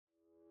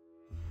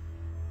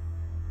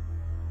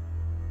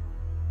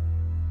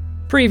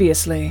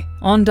Previously,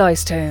 on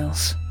Dice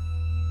Tales.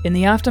 In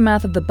the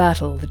aftermath of the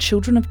battle, the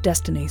Children of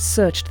Destiny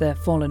searched their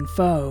fallen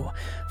foe,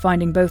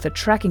 finding both a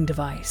tracking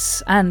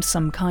device and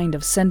some kind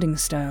of sending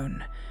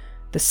stone.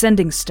 The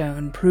sending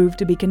stone proved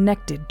to be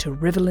connected to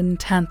Rivellin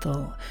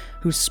Tanthal,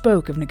 who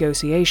spoke of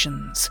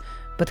negotiations,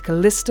 but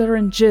Callista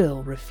and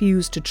Jill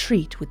refused to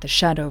treat with the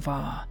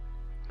Shadowvar.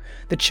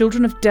 The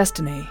Children of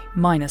Destiny,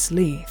 minus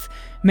Leith,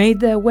 made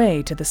their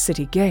way to the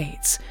city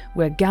gates,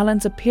 where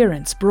Galen's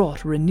appearance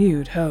brought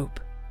renewed hope.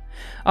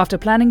 After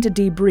planning to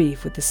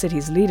debrief with the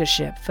city's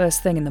leadership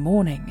first thing in the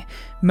morning,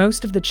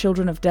 most of the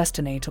Children of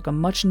Destiny took a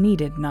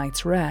much-needed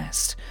night's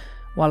rest,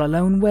 while a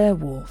lone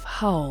werewolf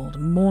howled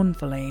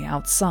mournfully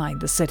outside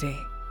the city.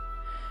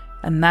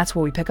 And that's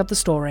where we pick up the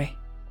story.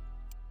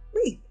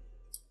 Wait.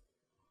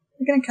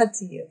 We're gonna cut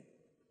to you.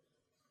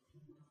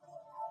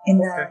 In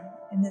the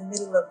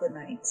middle of the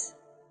night.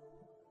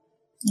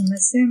 I'm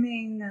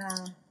assuming,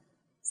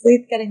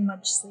 Leith getting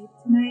much sleep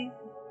tonight?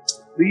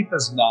 Leith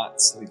is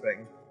not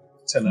sleeping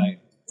tonight.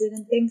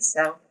 Didn't think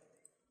so.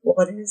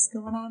 What is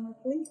going on with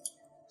Leith?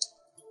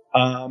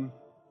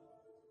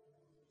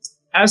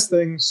 As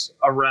things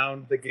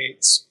around the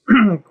gates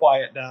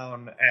quiet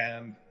down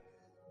and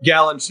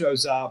Galen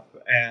shows up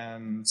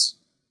and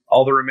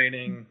all the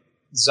remaining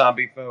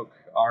zombie folk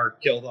are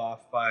killed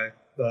off by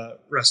the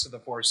rest of the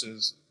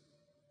forces,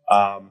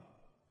 I'm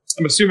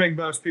assuming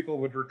most people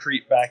would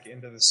retreat back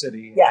into the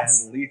city.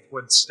 Yes. And Leith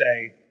would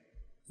stay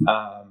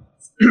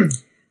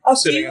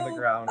sitting on the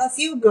ground. A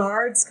few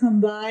guards come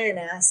by and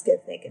ask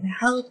if they can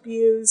help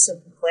you.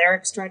 Some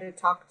clerics try to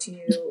talk to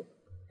you.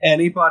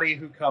 Anybody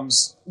who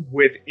comes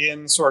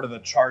within sort of the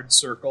charred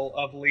circle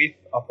of Leith,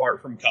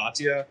 apart from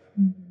Katya,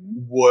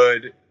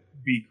 would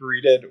be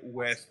greeted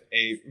with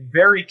a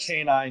very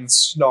canine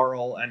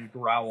snarl and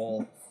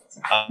growl.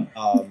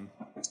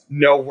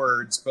 No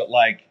words, but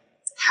like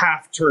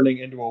half turning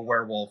into a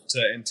werewolf to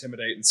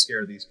intimidate and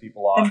scare these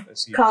people off. And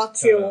as he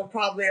Katya will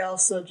probably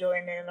also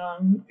join in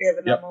on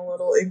giving them a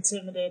little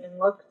intimidating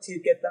look to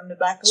get them to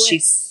back away.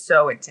 She's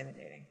so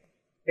intimidating.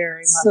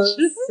 Very much.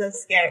 So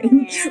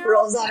scary.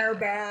 Rolls on her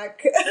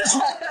back.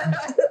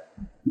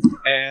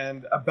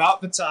 And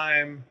about the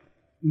time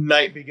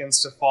night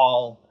begins to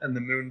fall and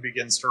the moon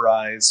begins to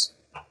rise,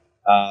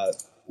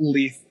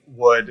 Leith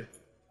would,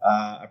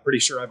 I'm pretty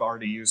sure I've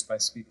already used my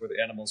speak with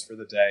animals for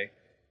the day,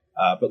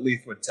 but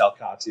Leith would tell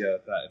Katya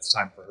that it's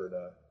time for her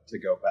to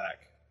go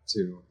back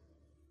to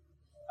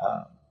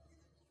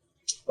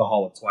the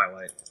Hall of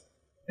Twilight,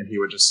 and he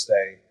would just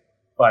stay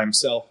by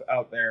himself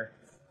out there.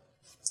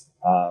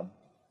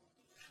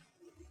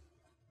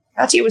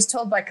 Katya was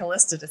told by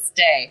Callista to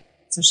stay,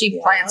 so she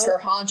plants her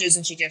haunches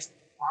and she just...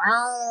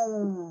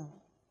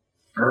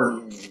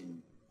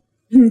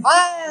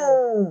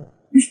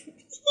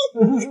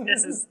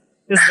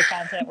 This is the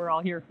content we're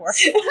all here for.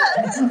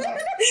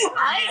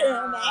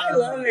 I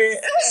love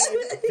it.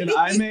 Can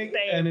I make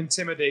an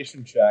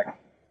intimidation check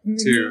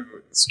to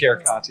scare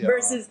Katya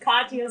versus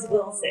Katya's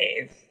will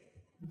save?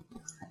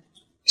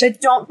 Which I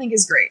don't think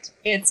is great.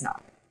 It's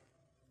not.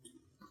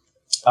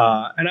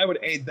 And I would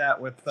aid that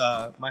with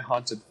my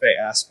Haunted Fae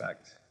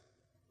aspect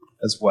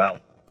as well.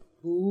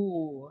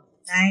 Ooh.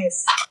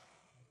 Nice.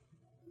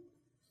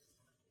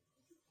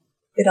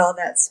 Get all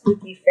that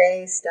spooky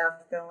Fae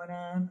stuff going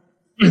on.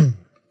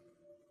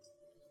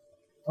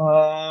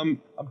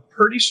 I'm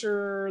pretty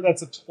sure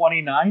that's a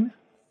 29.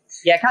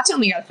 Yeah, Katya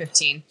only got a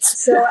 15.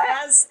 So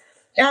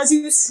as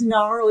you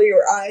snarl,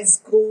 your eyes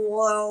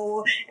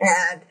glow,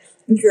 and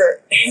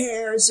your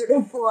hair sort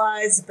of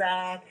flies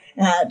back,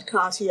 and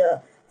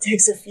Katya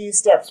takes a few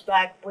steps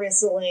back,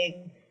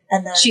 bristling,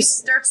 and then she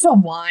starts to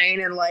whine,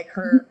 and like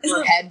her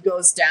head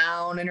goes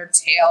down, and her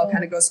tail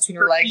kind of goes between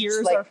her legs.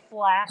 Ears like, are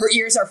flat. Her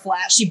ears are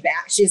flat.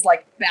 She's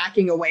like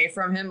backing away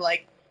from him,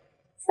 like,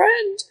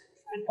 friend,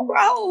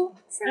 growl,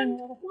 friend,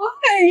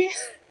 why?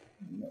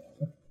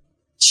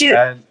 She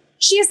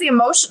has the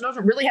emotion,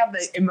 doesn't really have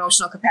the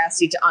emotional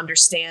capacity to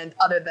understand,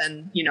 other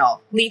than,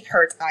 Leith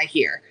hurts, I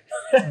hear.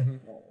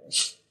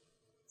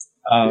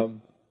 But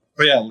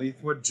yeah,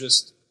 Leith would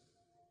just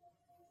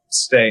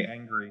stay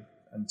angry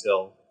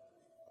until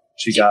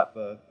she got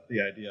the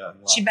idea and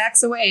left. She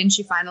backs away, and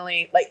she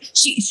finally,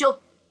 she'll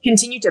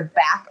continue to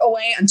back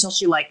away until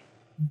she,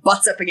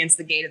 butts up against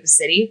the gate of the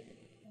city,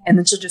 and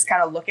then she'll just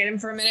kind of look at him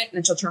for a minute, and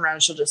then she'll turn around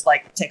and she'll just,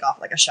 take off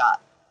like a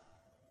shot.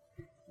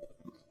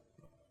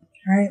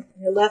 Alright,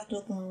 you're left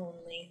alone,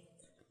 Leith.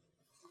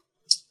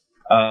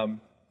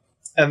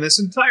 And this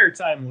entire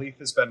time, Leith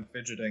has been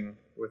fidgeting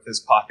with his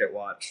pocket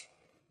watch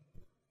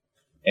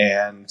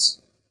and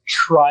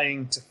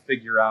trying to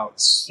figure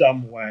out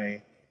some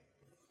way,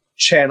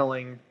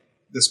 channeling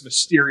this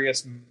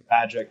mysterious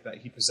magic that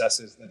he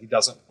possesses that he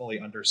doesn't fully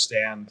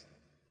understand.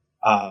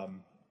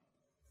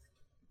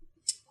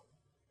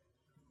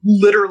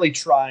 Literally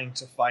trying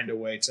to find a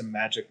way to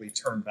magically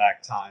turn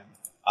back time.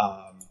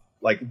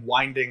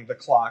 Winding the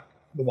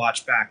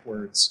watch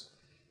backwards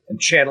and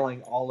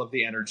channeling all of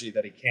the energy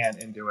that he can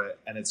into it.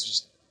 And it's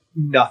just,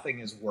 nothing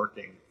is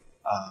working.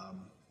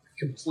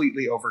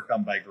 Completely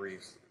overcome by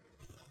grief.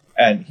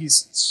 And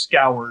he's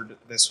scoured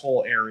this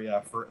whole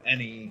area for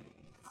any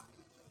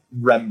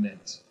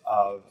remnant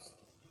of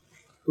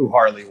who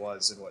Harley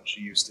was and what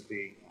she used to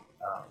be.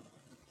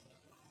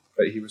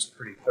 But he was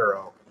pretty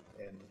thorough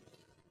in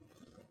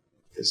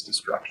his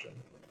destruction.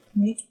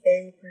 Make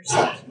a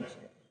perception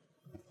check.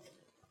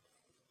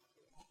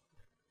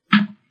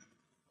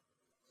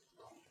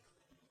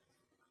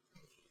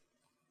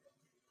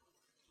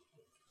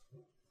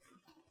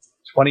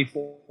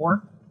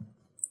 24.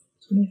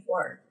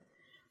 24.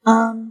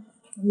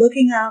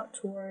 Looking out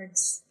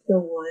towards the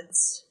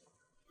woods,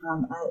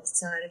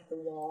 outside of the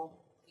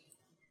wall,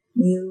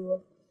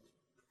 you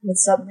would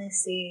suddenly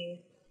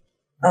see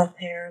a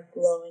pair of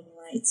glowing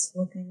lights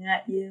looking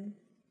at you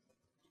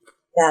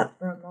that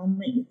for a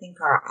moment you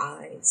think are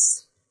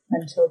eyes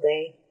until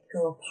they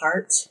go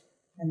apart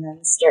and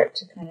then start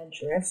to kind of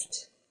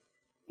drift.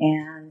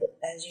 And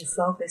as you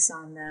focus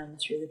on them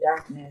through the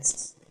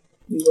darkness,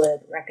 you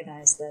would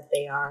recognize that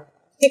they are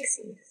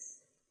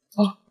pixies.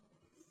 Oh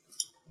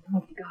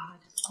God.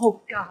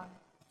 Oh God.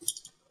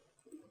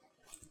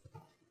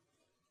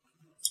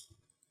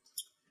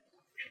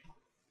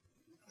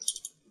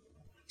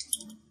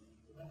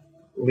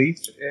 Leaf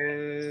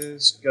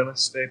is gonna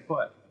stay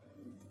put.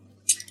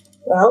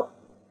 Well,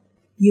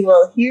 you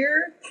will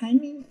hear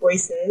tiny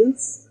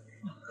voices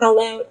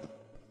call out,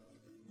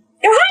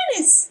 "Your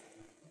Highness!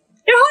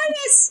 Your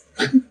Highness!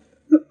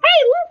 Hey,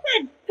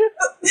 listen!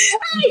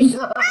 Hey!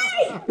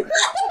 Hey!"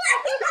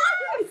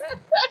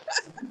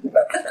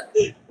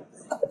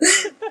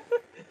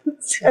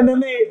 And then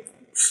they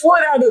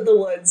float out of the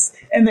woods,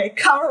 and they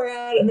come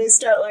around, and they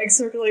start, like,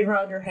 circling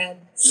around your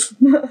head.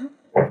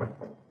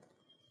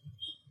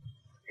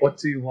 What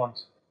do you want?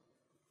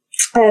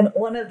 And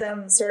one of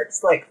them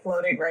starts, like,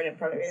 floating right in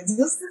front of you. It's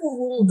just a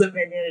little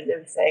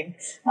diminutive thing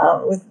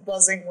with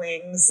buzzing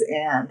wings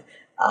and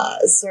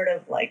sort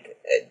of, like,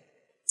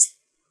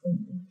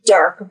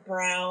 dark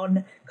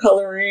brown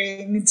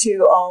coloring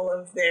to all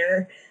of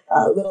their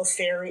little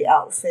fairy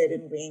outfit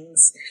and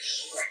wings.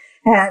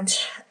 And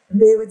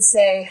they would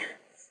say,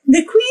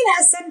 "The Queen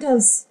has sent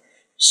us.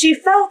 She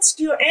felt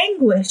your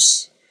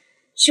anguish.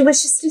 She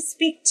wishes to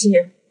speak to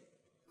you."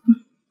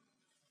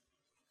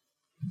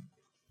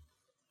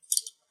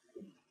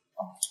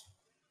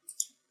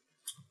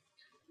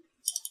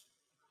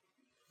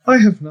 I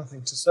have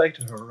nothing to say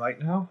to her right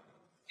now.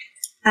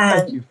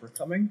 Thank And you for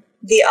coming.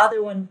 the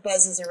other one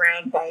buzzes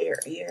around by your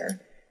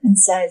ear and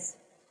says,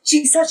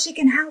 "She said she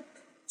can help.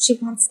 She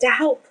wants to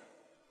help."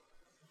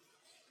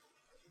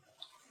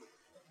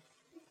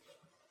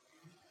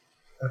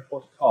 At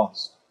what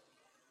cost?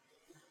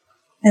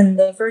 And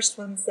the first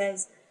one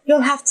says,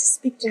 "You'll have to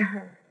speak to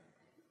her."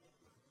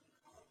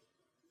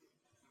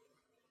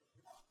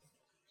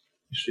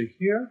 Is she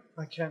here?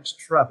 I can't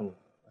travel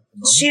at the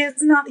moment. "She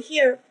is not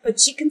here, but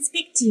she can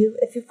speak to you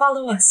if you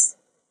follow us."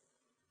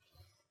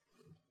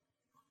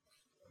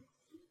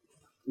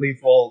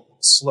 Leaf will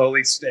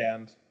slowly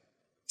stand,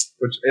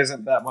 which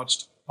isn't that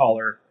much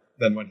taller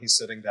than when he's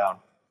sitting down,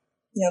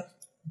 Yep.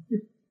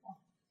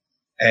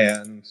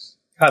 and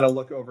kind of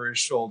look over his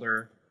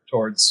shoulder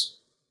towards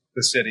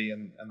the city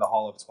and the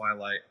Hall of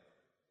Twilight,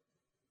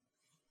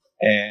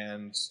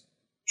 and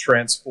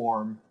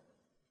transform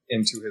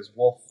into his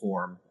wolf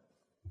form.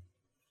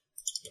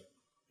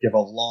 Give a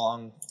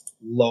long,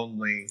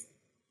 lonely,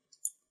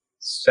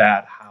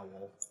 sad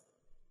howl,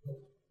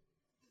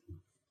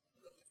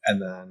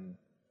 and then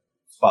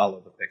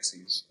follow the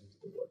pixies into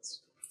the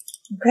woods.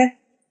 Okay.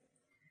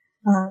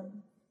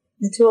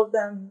 The two of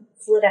them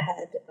flit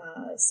ahead,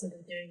 sort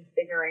of doing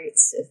figure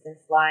eights if they're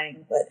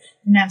flying, but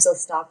sometimes they'll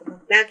stop and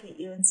look back at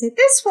you and say,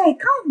 "This way,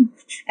 come!"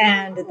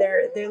 And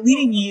they're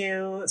leading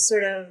you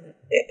sort of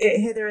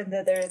hither and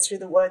thither through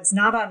the woods,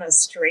 not on a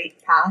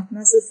straight path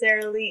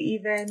necessarily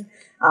even,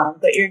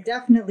 but you're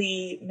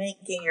definitely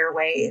making your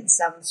way in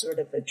some sort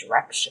of a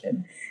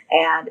direction.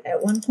 And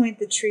at one point,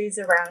 the trees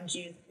around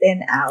you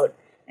thin out,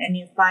 and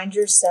you find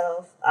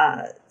yourself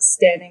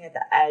standing at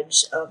the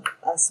edge of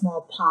a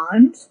small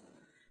pond.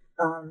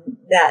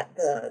 That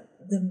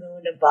the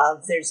moon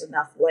above, there's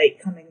enough light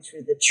coming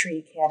through the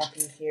tree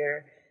canopy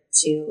here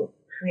to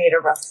create a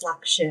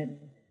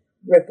reflection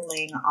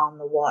rippling on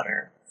the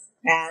water.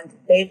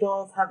 And they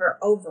both hover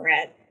over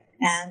it,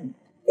 and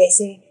they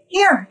say,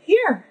 "Here,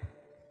 here."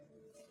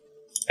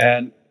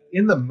 And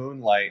in the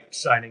moonlight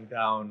shining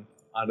down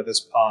onto this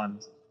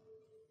pond,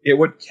 it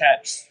would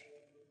catch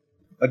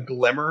a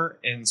glimmer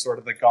in sort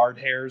of the guard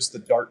hairs, the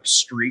dark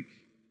streak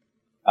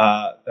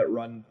that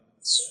runs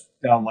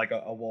down like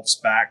a wolf's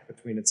back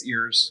between its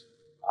ears.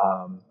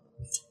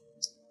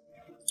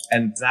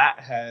 And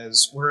that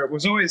has, where it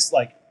was always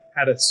like,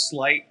 had a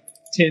slight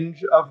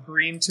tinge of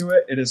green to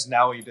it, it is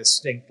now a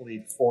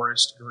distinctly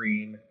forest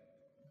green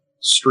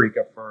streak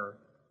of fur.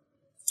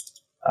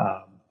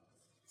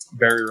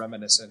 Very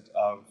reminiscent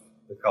of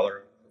the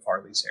color of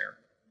Harley's hair.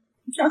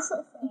 Oh,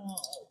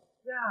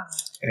 God.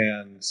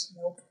 And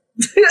Nope.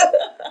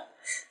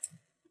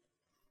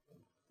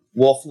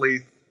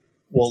 Wolfleaf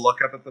will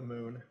look up at the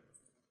moon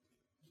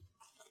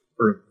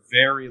for a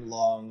very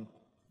long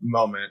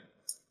moment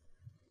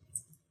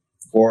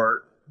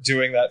for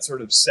doing that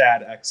sort of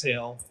sad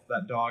exhale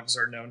that dogs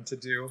are known to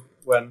do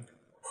when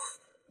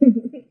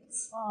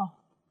Oh.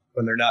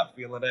 when they're not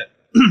feeling it,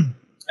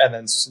 and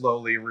then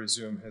slowly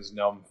resume his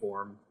gnome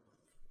form.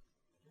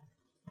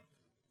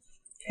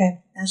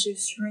 Okay, as you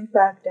shrink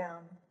back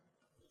down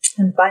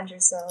and find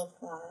yourself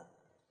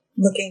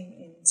looking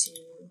into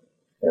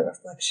the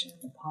reflection in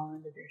the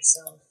pond of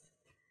yourself,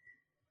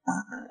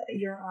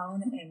 your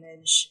own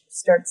image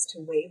starts to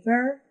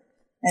waver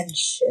and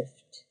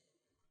shift,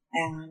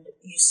 and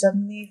you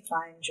suddenly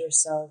find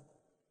yourself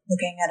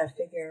looking at a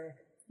figure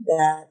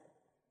that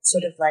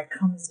sort of like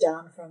comes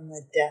down from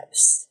the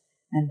depths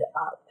and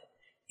up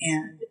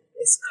and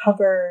is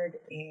covered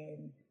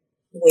in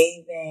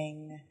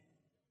waving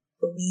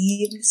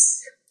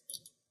leaves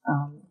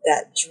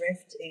that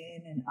drift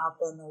in and up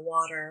on the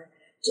water.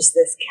 Just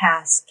this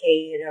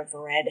cascade of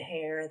red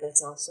hair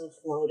that's also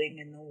floating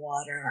in the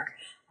water.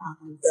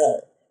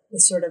 The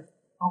sort of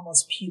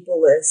almost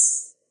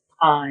pupilless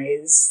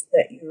eyes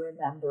that you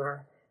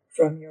remember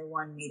from your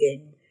one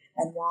meeting.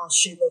 And while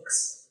she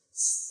looks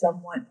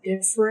somewhat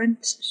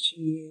different,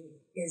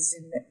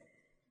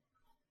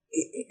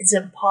 it's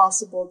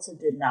impossible to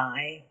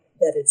deny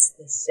that it's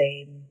the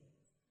same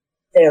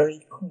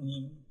fairy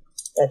queen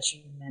that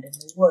you met in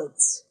the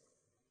woods.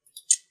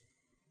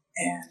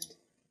 And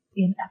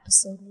In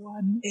episode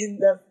 1. in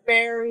the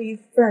very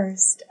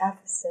first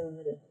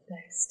episode of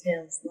Dice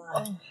Tales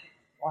Live. Oh,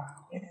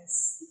 wow.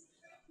 Yes.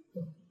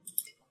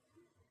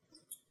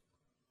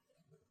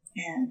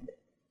 And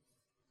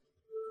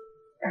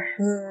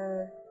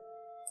her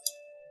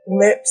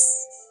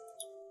lips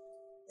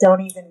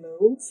don't even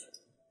move,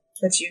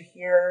 but you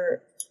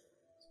hear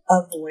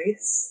a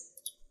voice,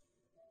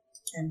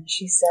 and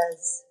she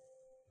says,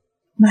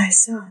 "My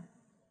son,"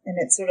 and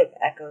it sort of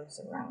echoes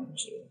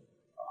around you.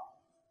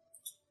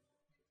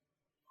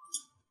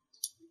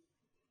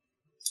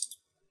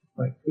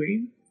 My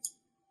queen?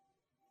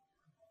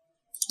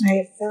 I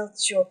have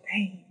felt your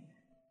pain.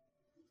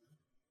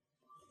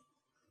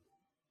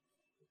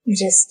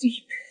 It is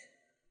deep.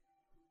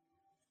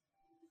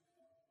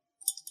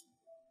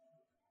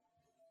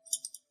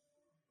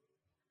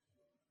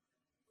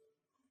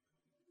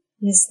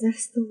 Is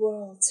this the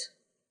world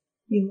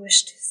you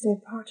wish to stay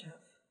part of?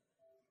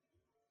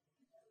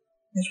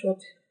 That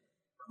would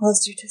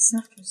cause you to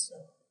suffer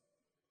so?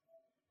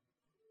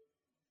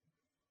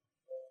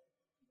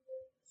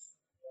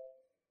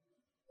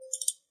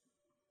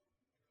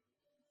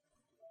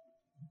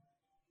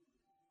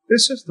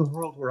 This is the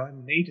world where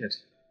I'm needed.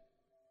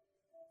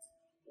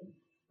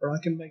 Where I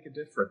can make a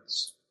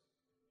difference.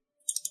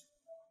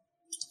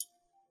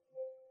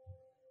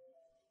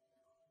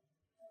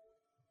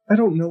 I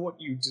don't know what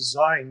you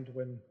designed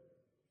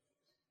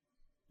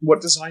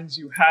what designs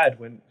you had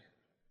when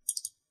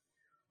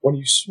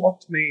you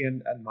swapped me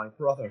and my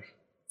brother.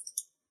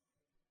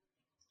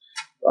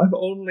 I've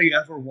only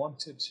ever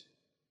wanted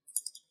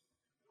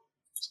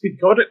to be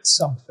good at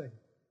something.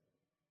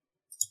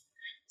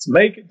 To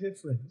make a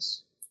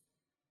difference.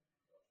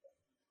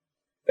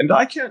 And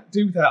I can't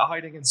do that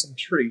hiding in some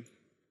tree.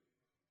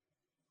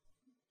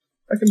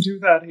 I can do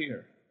that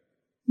here.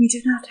 We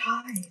do not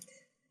hide.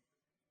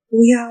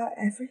 We are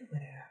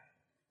everywhere.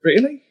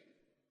 Really?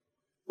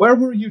 Where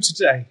were you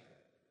today?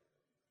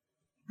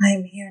 I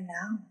am here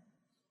now.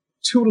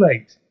 Too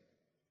late.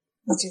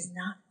 It is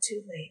not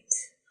too late.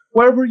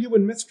 Where were you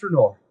in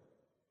Mithranor?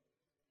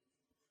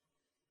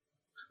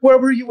 Where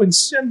were you in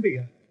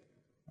Senbia?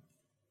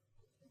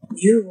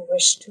 You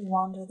wished to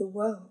wander the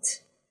world.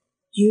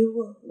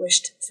 You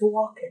wished to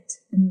walk it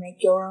and make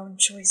your own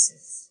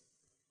choices.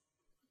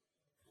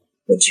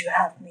 Would you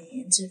have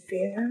me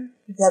interfere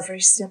with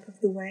every step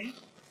of the way?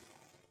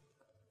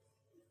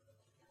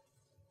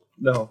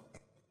 No.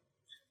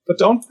 But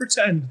don't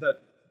pretend that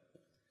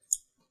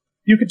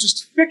you could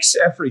just fix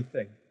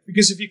everything.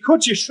 Because if you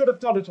could, you should have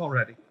done it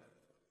already.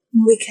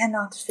 We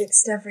cannot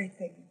fix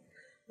everything,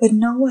 but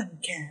no one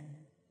can.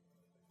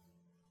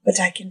 But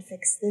I can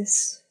fix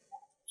this.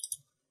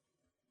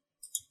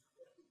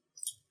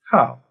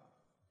 How?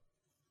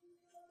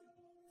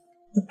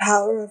 The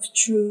power of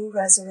true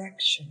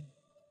resurrection.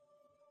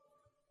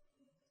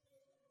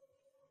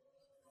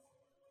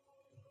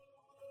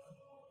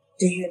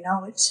 Do you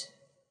know it?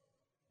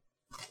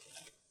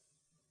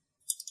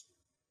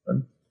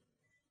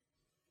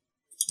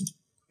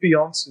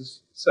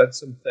 Beyonce's said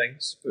some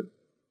things, but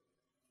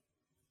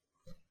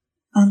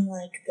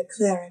Unlike the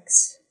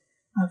clerics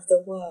of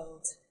the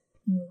world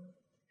who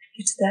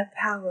get their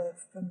power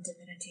from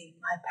divinity,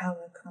 my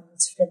power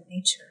comes from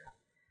nature.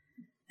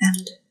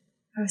 And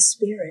her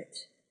spirit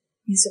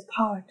is a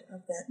part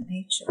of that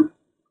nature.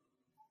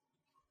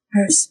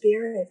 Her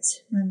spirit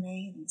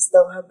remains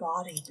though her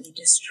body be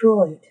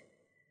destroyed.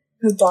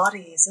 Her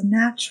body is a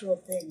natural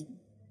thing.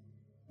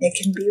 It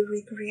can be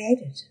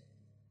recreated.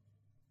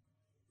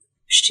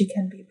 She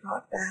can be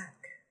brought back.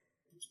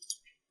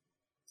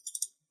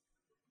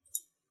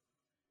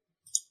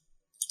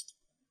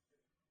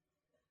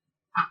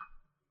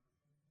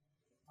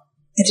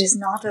 It is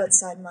not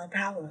outside my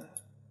power.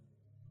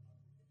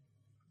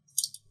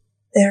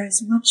 There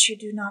is much you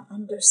do not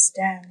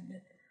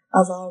understand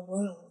of our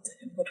world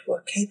and what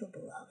we're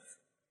capable of.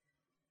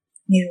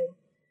 You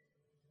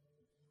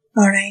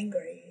are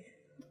angry,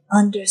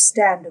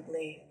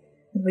 understandably,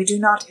 and we do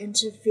not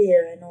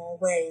interfere in all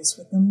ways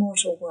with the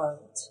mortal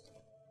world.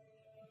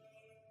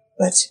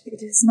 But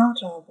it is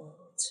not our world.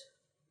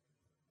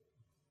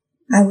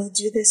 I will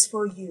do this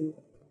for you,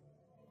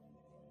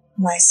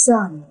 my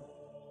son,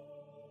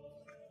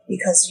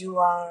 because you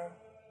are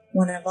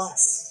one of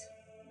us.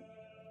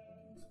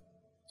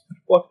 At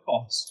what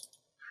cost?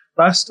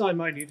 Last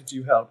time I needed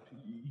you help,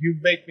 you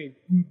made me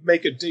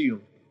make a deal.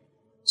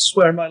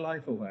 Swear my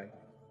life away.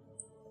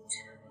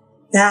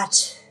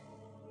 That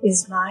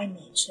is my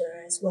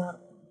nature as well.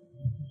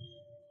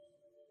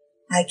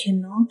 I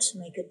cannot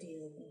make a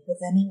deal with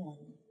anyone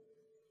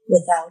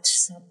without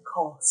some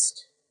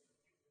cost,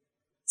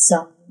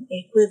 some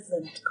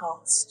equivalent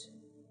cost.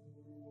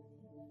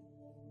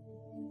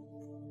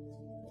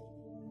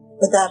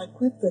 But that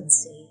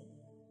equivalency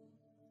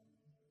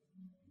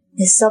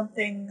is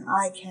something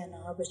I can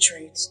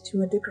arbitrate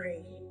to a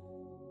degree.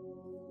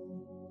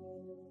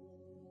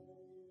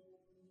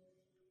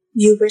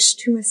 You wish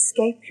to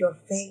escape your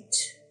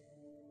fate,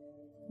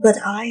 but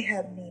I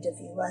have need of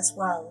you as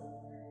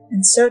well,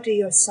 and so do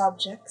your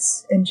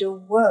subjects and your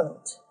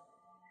world.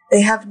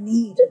 They have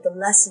need of the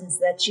lessons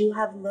that you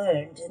have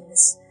learned in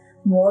this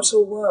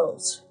mortal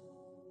world.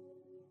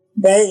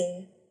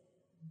 They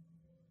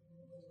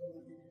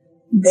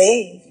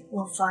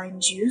will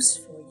find use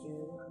for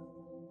you.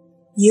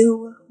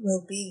 You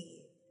will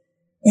be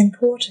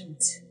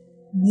important,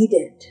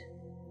 needed.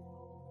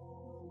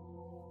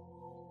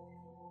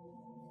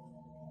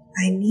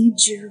 I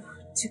need you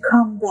to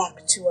come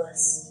back to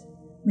us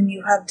when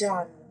you have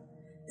done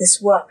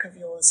this work of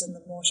yours in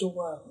the mortal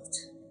world.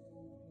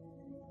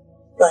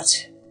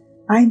 But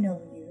I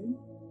know you,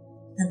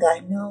 and I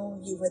know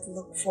you would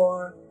look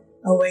for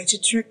a way to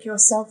trick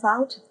yourself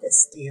out of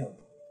this deal.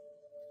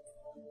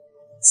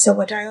 So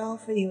what I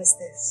offer you is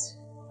this.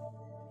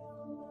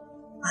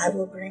 I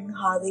will bring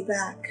Harley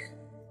back.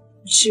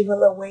 She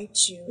will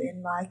await you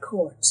in my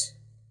court.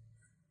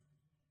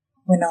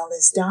 When all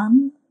is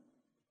done,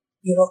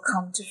 you will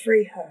come to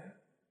free her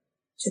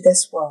to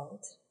this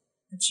world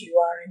that you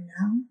are in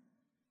now,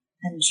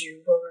 and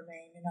you will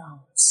remain in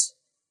ours.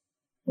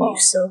 You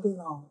so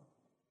belong.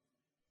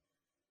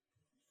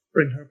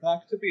 Bring her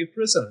back to be a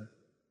prisoner.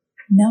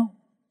 No,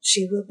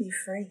 she will be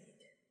freed.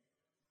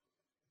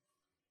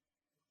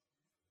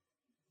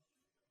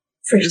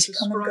 Free to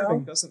come and go.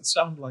 Doesn't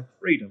sound like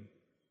freedom.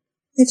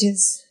 It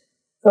is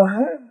for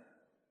her.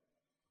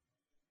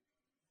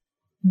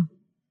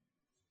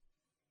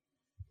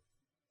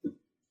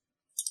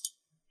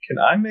 Can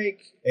I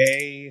make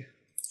a...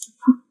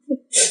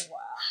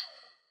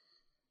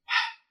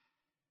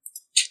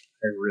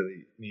 I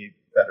really need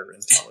better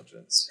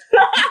intelligence.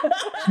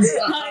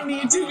 I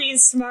need to be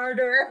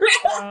smarter.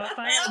 If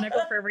I had a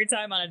nickel for every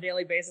time on a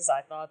daily basis,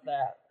 I thought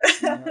that.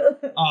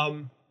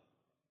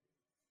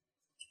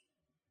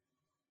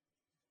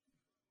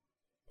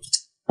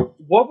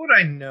 What would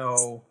I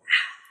know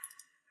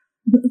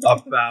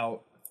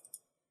about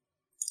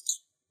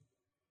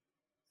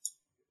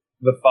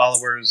the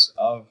followers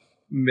of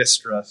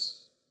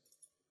Mistress,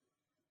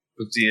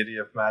 the deity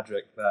of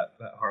magic that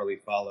Harley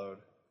followed,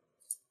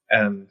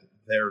 and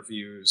their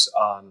views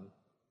on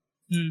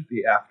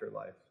the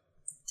afterlife?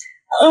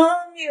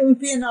 It would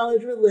be a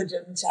knowledge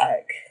religion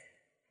check.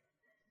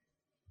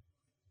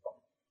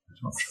 I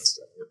don't trust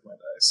any of my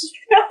dice.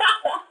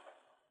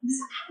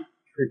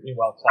 Treat me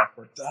well,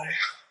 clockwork die.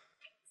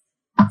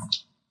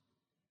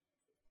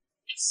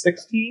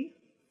 16?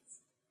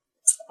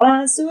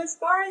 So as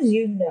far as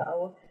you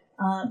know,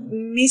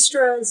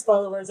 Mistra's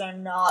followers are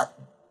not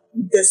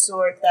the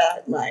sort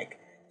that,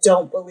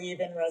 don't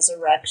believe in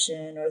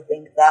resurrection or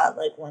think that,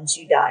 once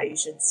you die, you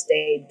should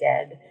stay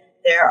dead.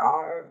 There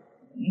are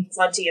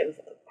plenty of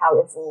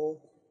powerful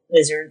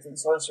wizards and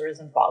sorcerers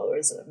and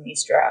followers of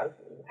Mistra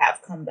who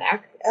have come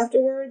back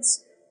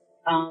afterwards.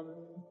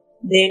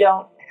 They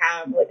don't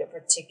have, a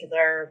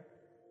particular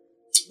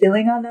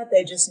feeling on that.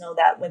 They just know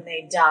that when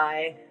they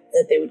die,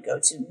 that they would go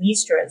to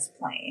Mistra's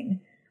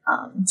plane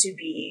to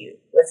be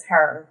with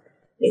her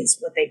is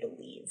what they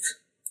believe.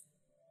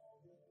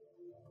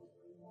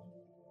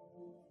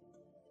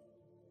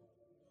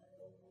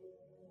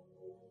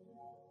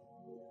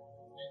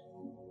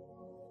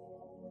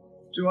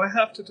 Do I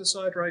have to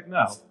decide right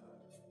now?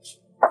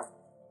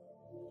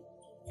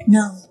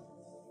 No.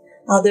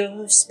 Although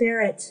her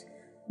spirit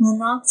will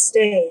not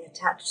stay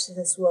attached to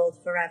this world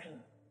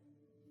forever.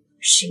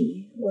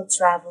 She will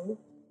travel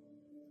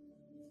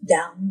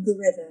down the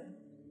river,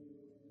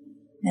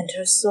 and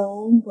her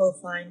soul will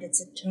find its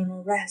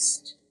eternal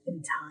rest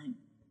in time.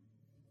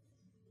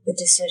 The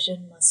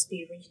decision must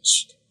be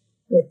reached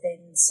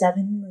within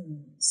 7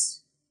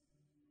 moons.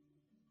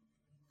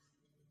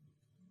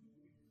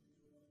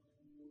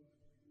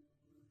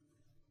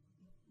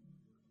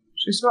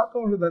 She's not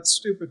going to that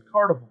stupid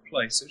carnival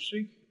place, is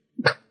she?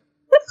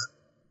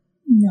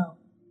 No.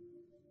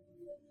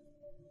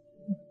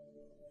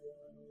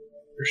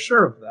 You're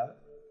sure of that?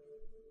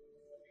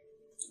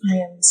 I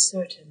am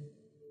certain.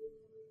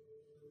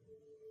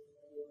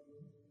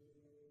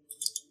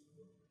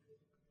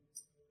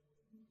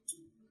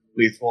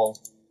 Leith will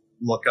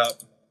look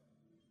up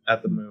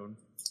at the moon.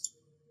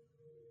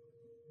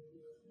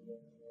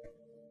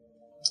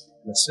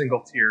 And a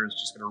single tear is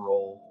just going to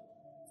roll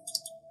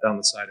down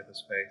the side of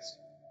his face.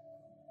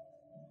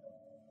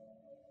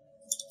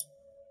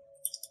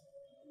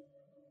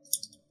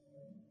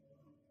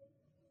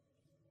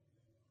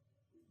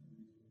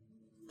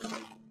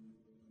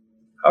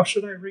 How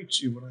should I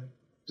reach you when I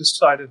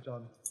decided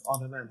on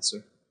an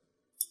answer?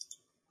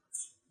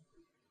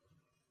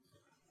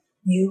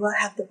 You will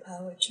have the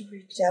power to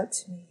reach out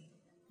to me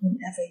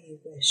whenever you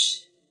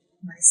wish,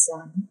 my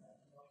son.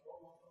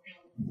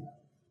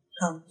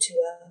 Come to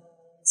a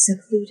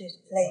secluded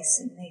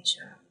place in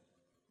nature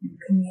and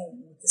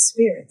commune with the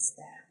spirits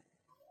there.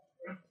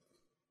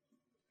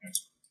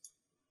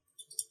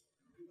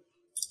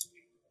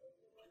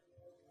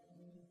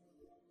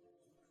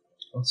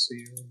 I'll see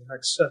you in the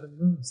next 7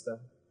 moons then.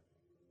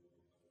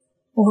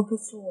 Or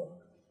before.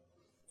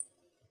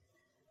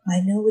 I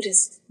know it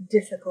is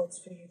difficult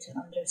for you to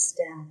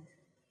understand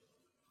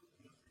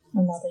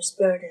a mother's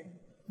burden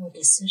or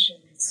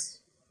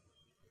decisions,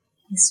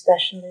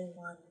 especially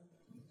one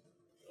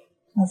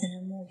of an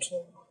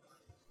immortal.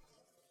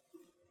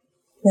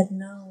 But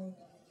know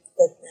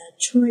that the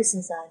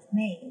choices I've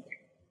made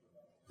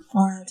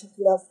are out of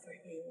love for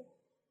you.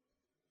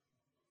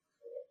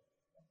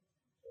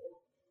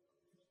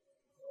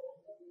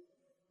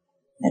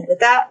 And with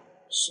that,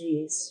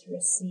 she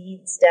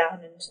recedes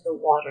down into the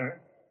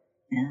water,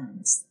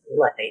 and the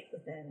light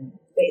within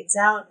fades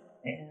out,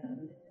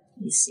 and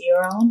you see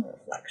your own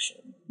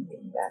reflection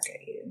looking back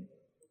at you.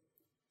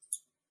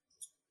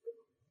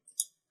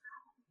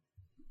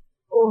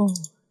 Oh.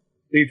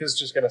 Leith is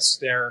just going to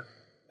stare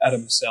at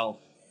himself,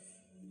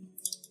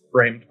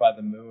 framed by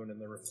the moon and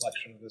the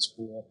reflection of this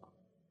pool,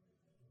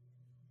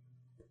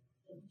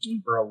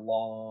 for a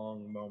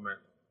long moment.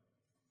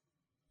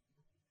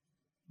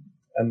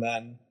 And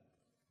then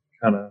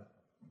kind of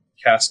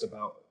cast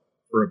about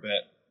for a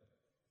bit,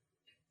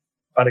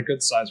 find a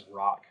good sized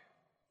rock,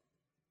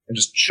 and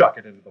just chuck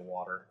it into the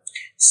water.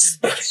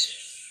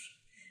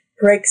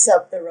 Breaks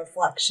up the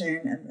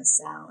reflection and the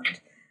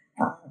sound.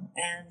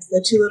 And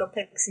the 2 little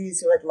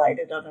pixies who had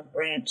lighted on a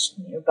branch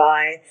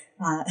nearby,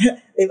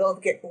 they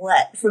both get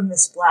wet from the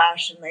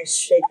splash and they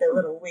shake their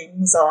little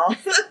wings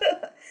off.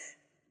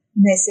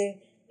 And they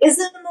say, "Is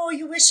there more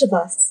you wish of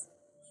us?"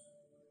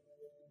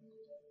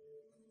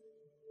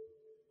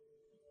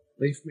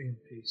 Leave me in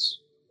peace.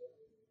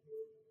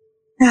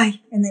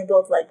 Aye. And they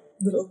both like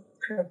little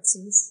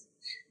curtsies,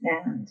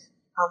 and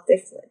off they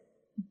flit.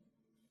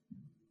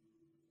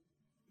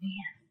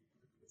 Man.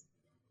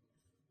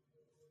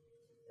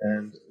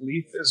 And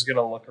Leith is going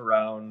to look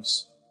around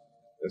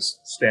this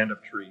stand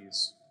of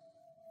trees,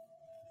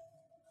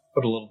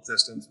 put a little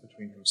distance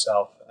between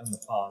himself and the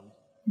pond,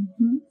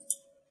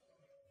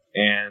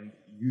 and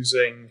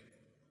using,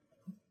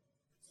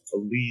 I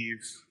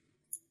believe,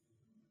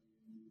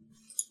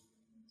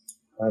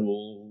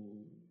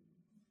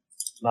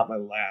 not my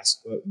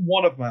last, but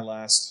one of my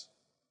last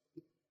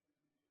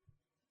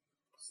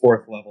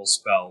 4th level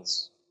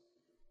spells,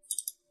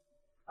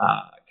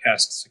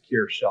 cast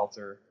Secure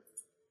Shelter,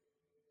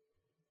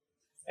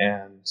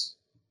 and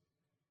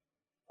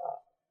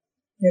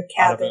your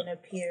cabin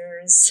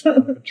appears. Out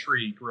of a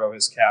tree grow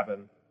his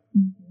cabin.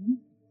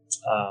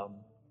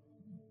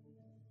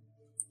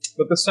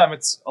 But this time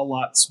it's a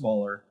lot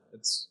smaller.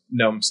 It's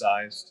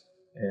gnome-sized,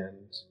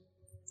 and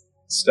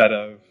instead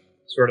of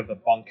sort of the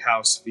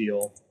bunkhouse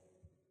feel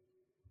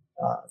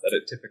that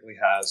it typically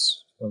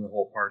has when the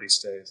whole party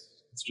stays,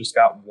 it's just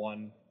got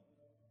one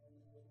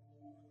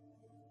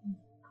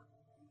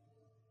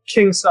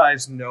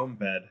king-size gnome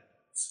bed.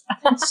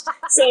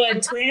 So a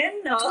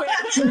twin? No.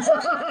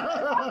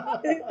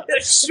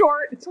 A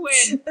short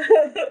twin.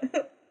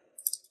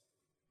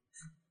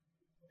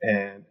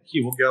 And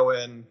he will go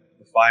in,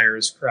 the fire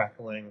is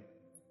crackling,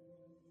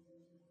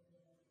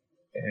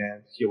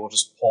 and he will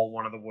just pull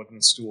one of the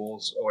wooden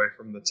stools away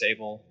from the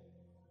table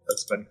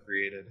that's been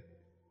created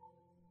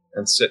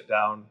and sit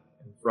down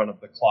in front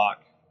of the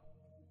clock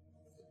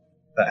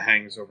that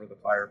hangs over the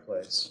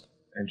fireplace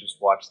and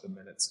just watch the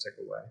minutes tick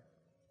away.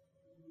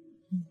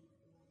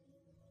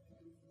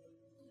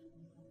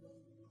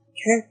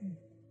 Okay.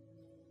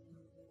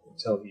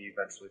 Until he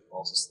eventually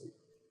falls asleep.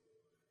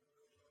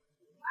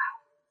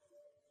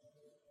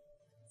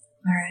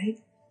 All right.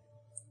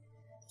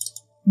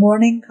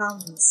 Morning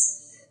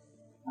comes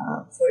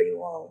for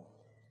you all.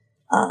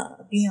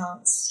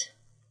 Beyonce,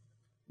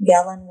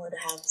 Galen would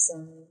have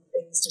some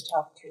things to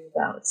talk to you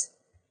about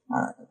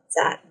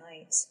that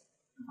night.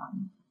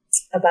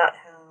 About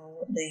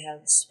how they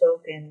have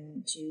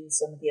spoken to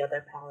some of the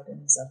other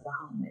paladins of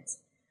Bahamut,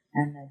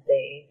 and that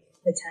they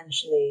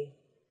potentially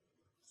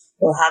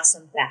will have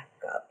some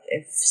backup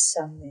if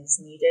some is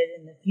needed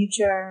in the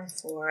future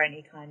for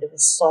any kind of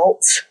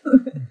assault.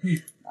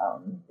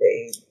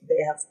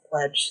 They have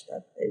pledged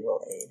that they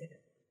will aid.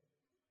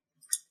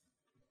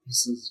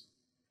 This is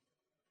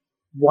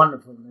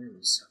wonderful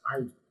news.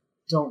 I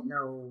don't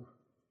know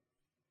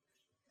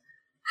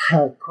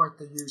quite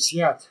the use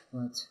yet,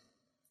 but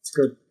it's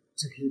good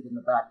to keep in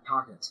the back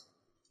pocket.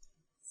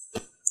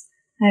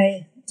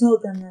 I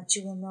told them that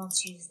you will not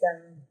use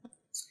them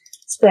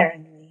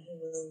sparingly. You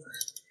will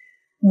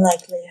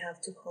likely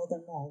have to call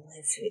them all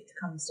if it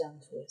comes down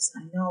to it.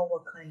 I know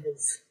what kind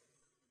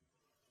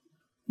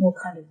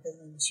of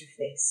villains you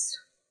face.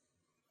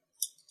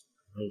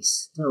 We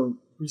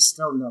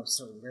still know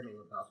so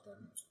little about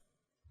them.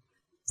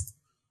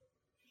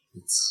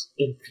 It's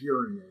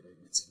infuriating.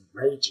 It's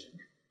enraging.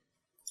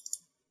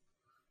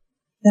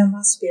 There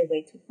must be a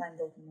way to find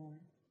out more.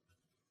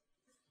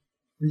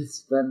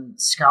 We've been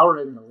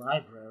scouring the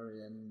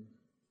library and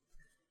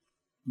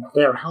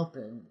they're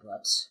helping,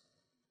 but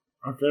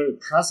our very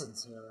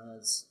presence here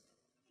has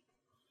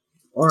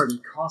already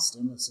cost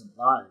innocent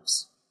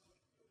lives.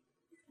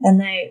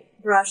 And they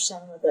brush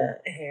some of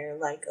the hair,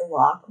 like a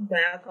lock,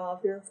 back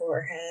off your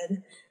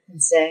forehead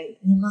and say,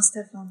 "You must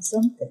have found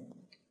something.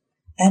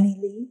 Any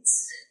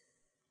leads?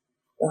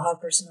 The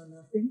Hoppers know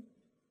nothing?"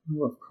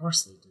 Oh, of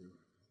course they do.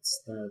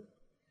 It's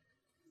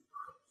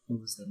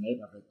what was the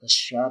name of it? The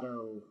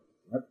Shadow...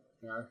 What?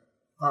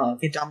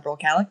 The Dumbral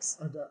Calyx?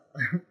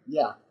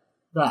 Yeah,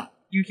 that.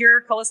 You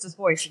hear Callista's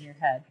voice in your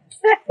head.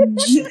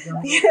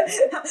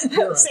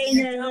 Saying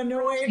it in an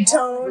annoyed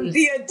tone.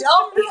 The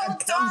Dumbral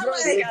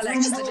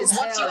Calyx, that is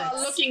what you are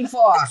looking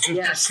for. Just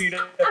a sheet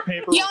of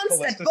paper with Yonce,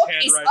 that Callista's book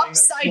is handwriting that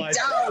upside slides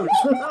down.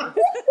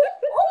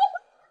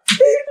 This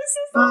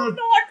is all not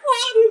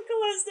Cloud with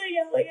Callista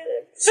yelling at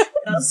him.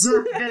 The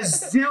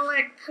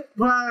Zilic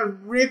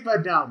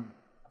Ripidum.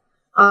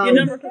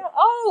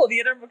 The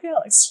Edinburgh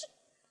Calyx.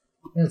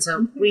 And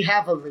so we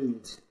have a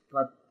lead,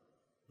 but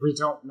we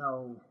don't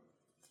know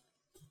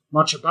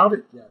much about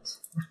it yet.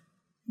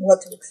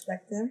 What to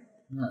expect there?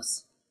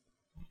 Yes.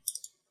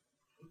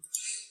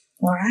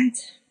 All right.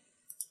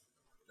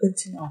 Good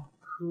to know.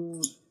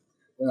 Who?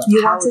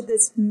 You wanted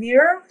this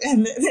mirror?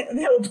 And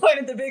they'll point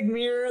at the big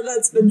mirror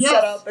that's been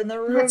set up in the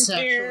room That's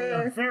here.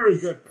 actually a very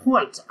good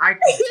point. I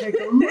can take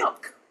a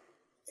look.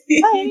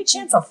 By any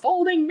chance a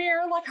folding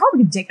mirror? Like, how are we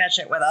going to take that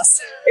shit with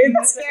us?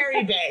 It's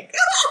very big.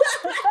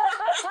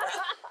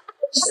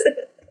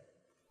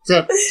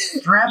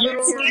 Strap it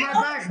over my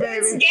back, baby.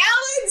 It's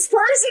Galen's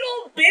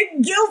personal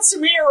big gilt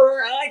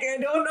mirror. Like, I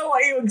don't know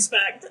what you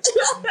expect.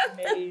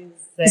 Amazing.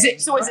 Is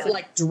it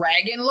like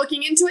Dragon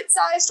looking into its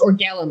size or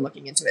Galen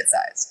looking into its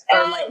size?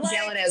 Or like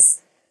Galen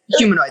as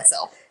humanoid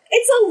self?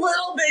 It's a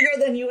little bigger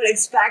than you would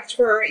expect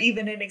for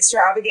even an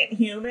extravagant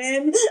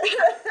human.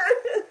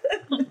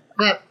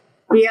 But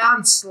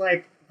beyond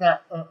like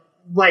that,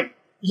 like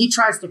he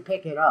tries to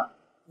pick it up.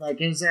 Like,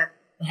 is that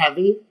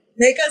heavy?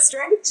 Make a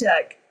strength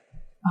check.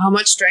 How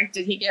much strength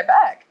did he get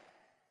back?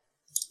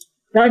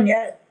 None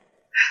yet.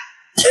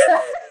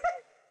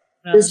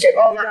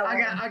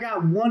 I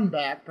got one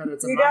back, but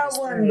it's a You minus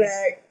got one 3.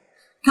 back.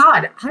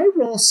 God, I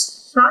roll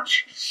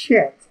such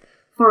shit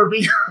for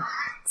beyond.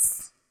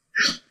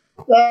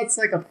 That's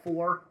like a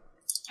 4.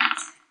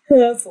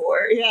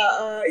 4.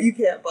 Yeah, you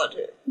can't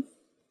budget.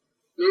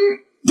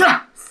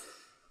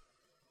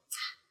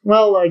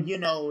 Well, you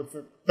know,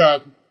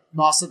 the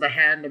loss of the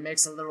hand, it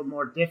makes it a little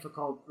more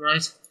difficult,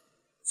 right?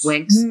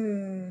 Winks.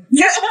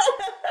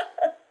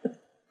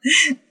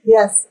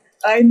 Yes,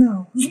 I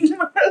know.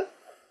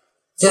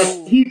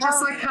 So he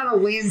just like kind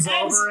of leans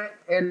over it,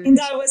 And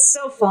I was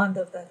so fond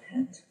of that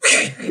hand.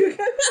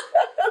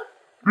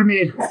 I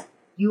mean,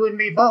 you and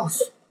me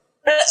both.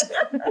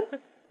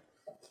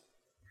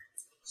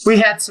 We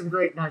had some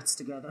great nights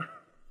together.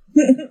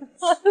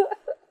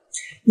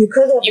 You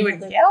could have You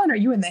and Galen or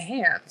you and the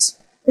hand?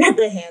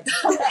 the hand.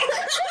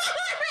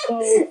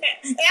 And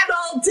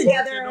all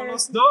together.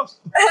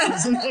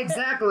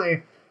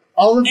 Exactly.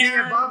 All of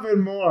the above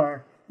and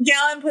more.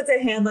 Galen puts a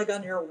hand like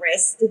on your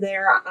wrist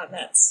there on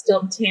that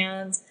stumped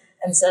hand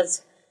and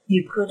says,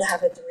 "You could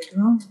have it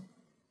regrown."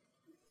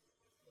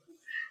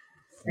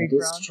 That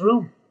is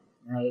true.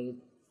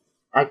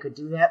 I could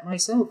do that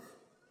myself.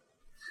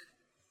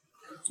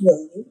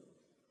 Will you?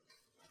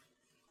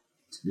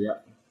 Yeah.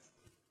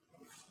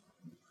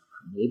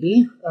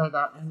 Maybe.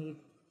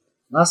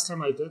 Last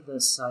time I did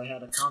this, I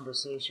had a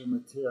conversation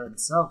with Tyr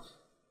himself.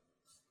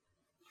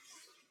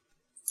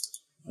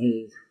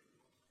 It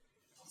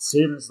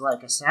seems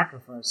like a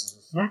sacrifice is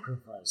a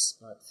sacrifice,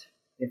 but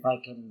if I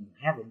can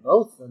have them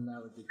both, then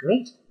that would be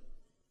great.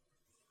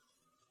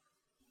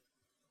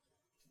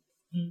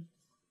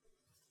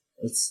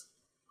 It's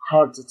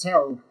hard to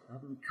tell.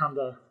 I'm kind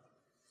of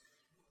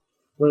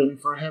waiting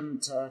for him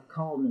to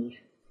call me.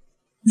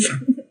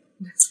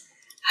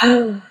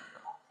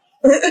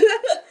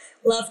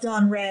 Left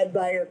on red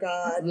by your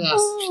god. Yes.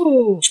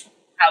 Ooh.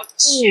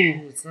 Ouch.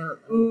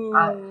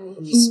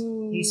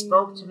 He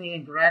spoke to me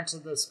and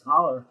granted this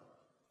power.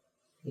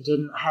 I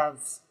didn't have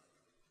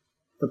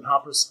the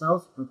proper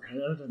spells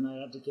prepared, and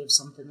I had to give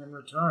something in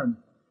return.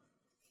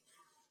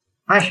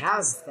 I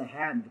have the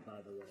hand,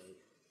 by the way.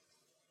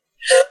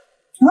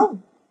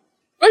 Oh,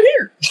 Right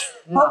here.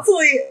 Yeah.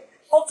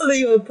 hopefully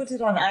you would put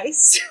it on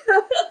ice.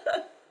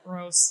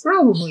 Gross.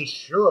 Probably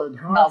should,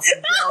 huh? Smells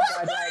real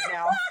good right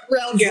now.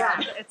 Real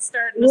good. It's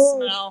starting to Whoa.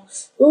 smell.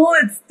 Oh,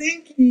 it's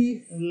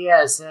stinky.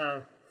 Yes,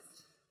 I'll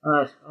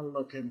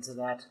look into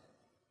that.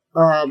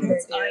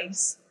 It's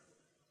ice.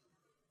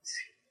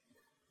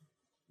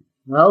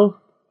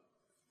 Well,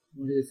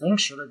 what do you think?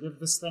 Should I give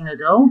this thing a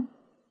go?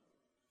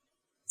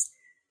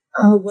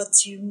 What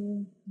do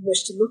you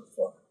wish to look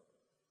for?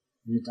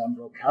 The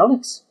Umbral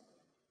Calyx.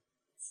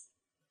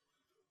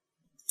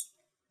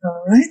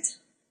 All right.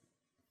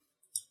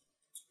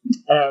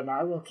 And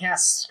I will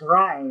cast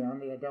Scry on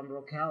the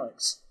Umbral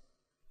Calyx.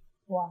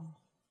 Wow.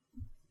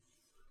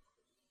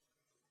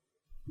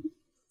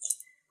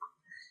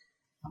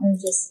 I'm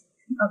just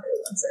okay.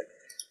 One sec.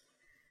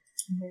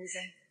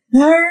 Amazing.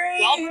 All right.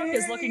 While Brooke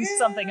is looking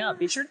something up,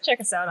 be sure to check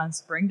us out on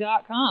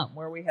spring.com,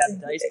 where we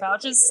have dice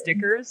pouches,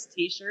 stickers,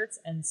 t-shirts,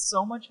 and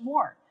so much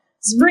more.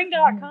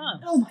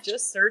 Spring.com. So much.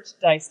 Just search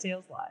Dice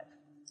Tales Live.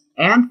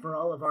 And for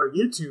all of our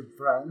YouTube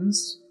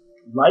friends,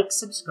 like,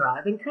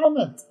 subscribe, and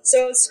comment.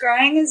 So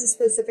scrying is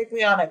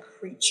specifically on a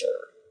creature.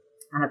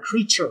 On a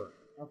creature.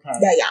 Okay.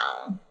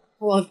 Yeah.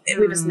 Well,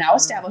 we've just now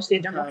established the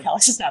Umbral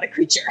Calyx is not a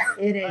creature.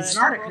 It is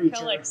not a creature.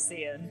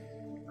 Calexian,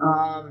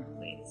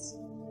 please.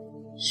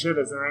 Shit,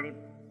 is there any...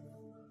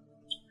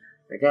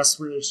 I guess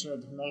we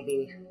should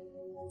maybe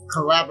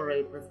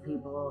collaborate with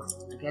people.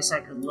 I guess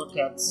I could look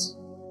at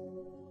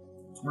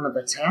one of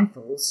the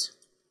Tanthals.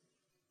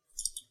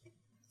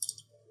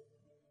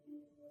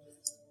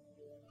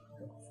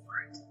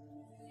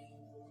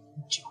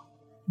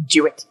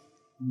 Do it.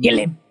 Kill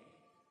him.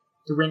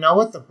 Do we know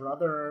what the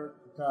brother...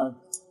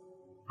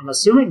 I'm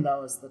assuming that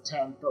was the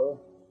Tanthal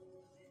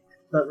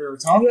that we were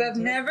talking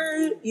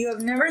You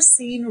have never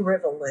seen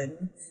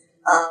Rivellin.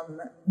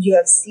 You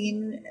have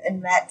seen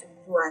and met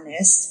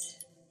Brennis,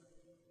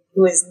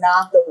 who is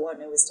not the one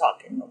who was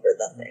talking over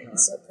the thing. Okay.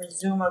 So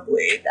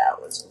presumably that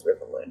was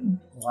Rivellin.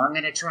 Well, I'm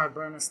gonna try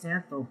Brennis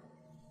Tanthal.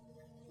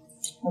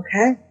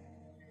 Okay.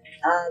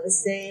 The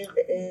save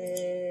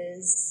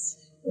is...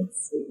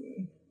 Let's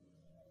see.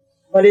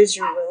 What is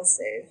your will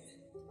save?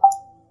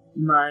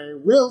 My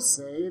will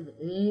save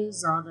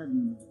is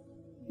on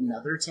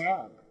another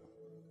tab.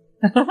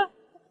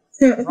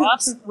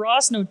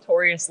 Ross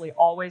notoriously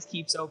always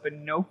keeps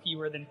open no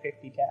fewer than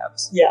 50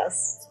 tabs.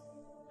 Yes.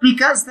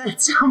 Because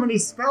that's how many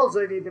spells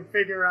I need to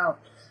figure out.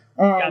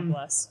 God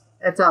bless.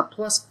 It's a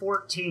plus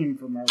 14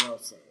 for my will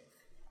save.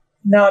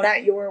 No,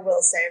 not your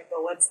will save,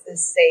 but what's the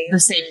save? The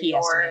save for he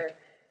has to make.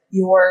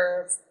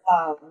 Your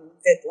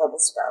 5th level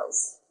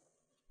spells.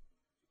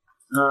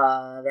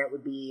 That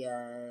would be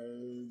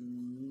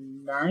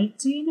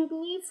 19, I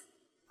believe.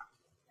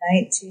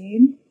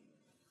 19?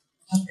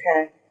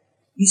 Okay.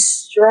 You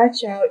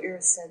stretch out your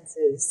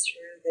senses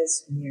through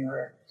this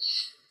mirror,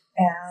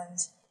 and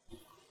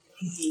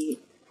the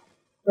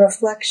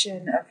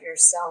reflection of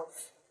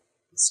yourself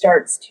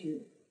starts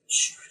to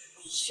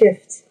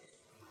shift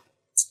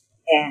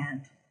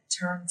and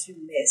turn to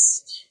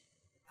mist.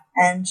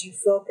 And you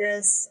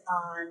focus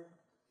on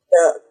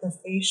the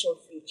facial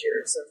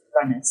features of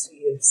Brennis, who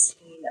you've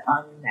seen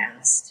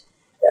unmasked.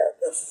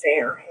 The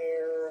fair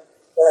hair,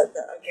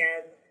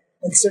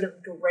 the sort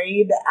of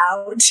grayed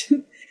out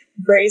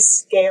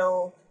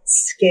grayscale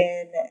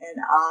skin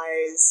and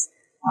eyes.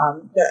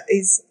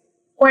 He's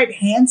quite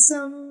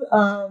handsome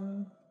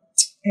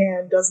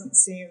and doesn't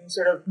seem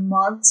sort of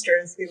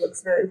monstrous. He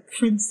looks very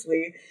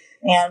princely.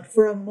 And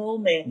for a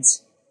moment,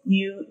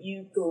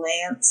 you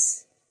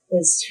glance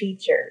his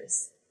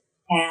features,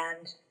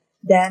 and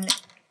then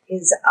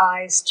his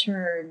eyes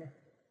turn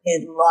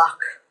and lock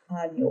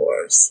on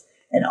yours.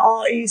 And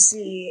all you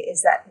see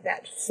is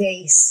that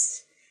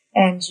face,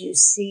 and you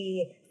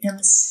see him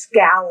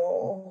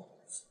scowl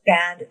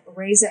and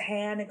raise a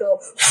hand and go,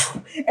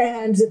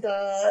 and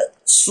the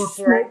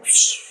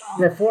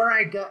Before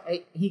I go,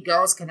 he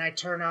goes. Can I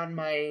turn on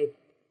my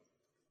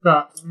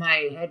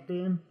head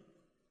beam?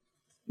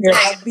 Your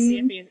Gotta head see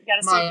if beam?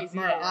 he's My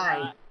evil or eye.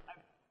 not.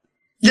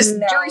 This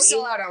No, jury's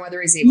still out on whether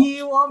he's evil.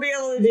 You won't be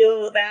able to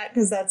deal with that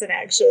because that's an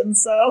action.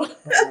 So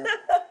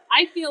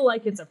I feel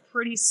like it's a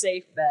pretty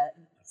safe bet.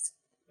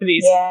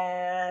 These.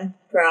 yeah,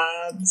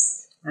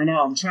 probs. I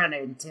know. I'm trying to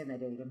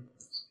intimidate him.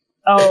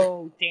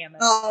 Oh, damn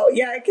it. Oh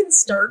yeah, it can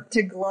start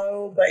to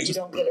glow, but you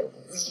don't get a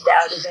read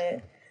out of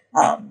it.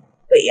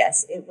 But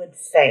yes, it would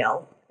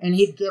fail. And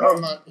he'd give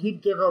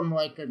him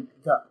like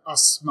a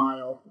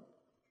smile.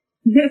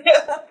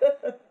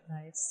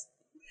 Nice.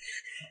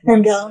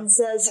 And Galen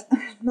says,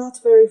 "Not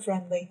very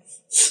friendly."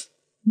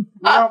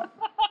 Well,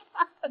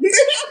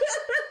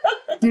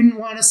 didn't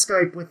want to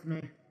Skype with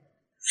me.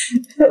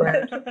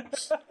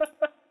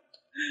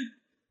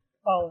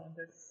 All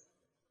ended.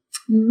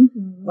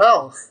 Mm-hmm.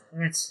 Well,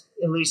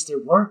 at least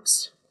it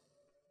works.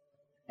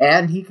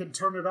 And he can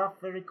turn it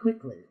off very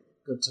quickly.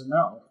 Good to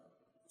know.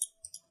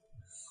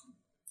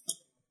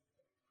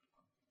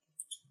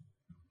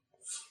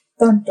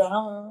 Dun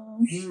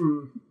dun.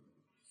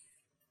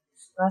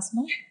 Last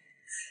month?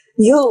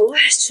 You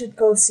should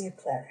go see a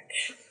cleric.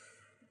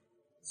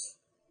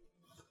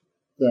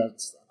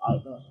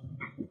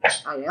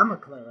 I am a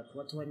cleric.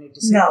 What do I need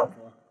to see No. him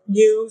for?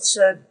 you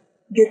should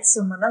get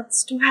someone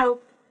else to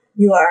help.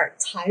 You are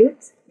tired.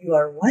 You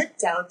are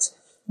wiped out.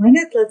 Why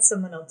not let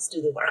someone else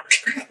do the work?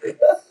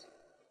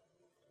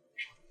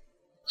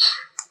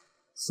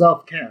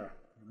 Self-care.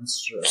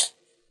 That's true.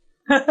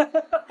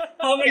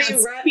 How many,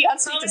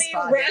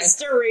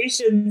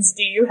 restorations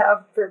do you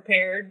have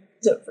prepared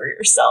for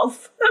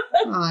yourself?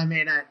 Well, I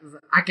mean,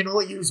 I can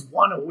only use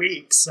one a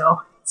week,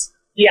 so...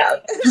 Yeah.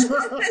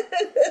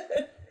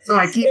 So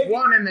I keep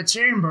one in the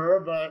chamber,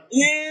 but...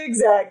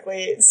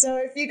 Exactly. So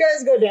if you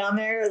guys go down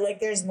there, like,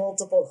 there's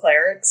multiple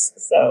clerics.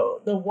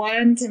 So the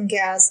one can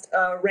cast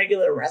a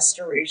regular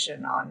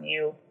restoration on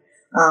you.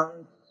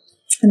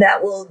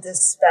 That will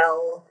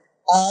dispel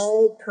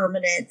all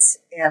permanent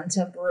and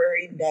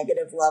temporary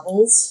negative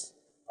levels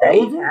that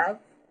you have.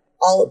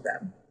 All of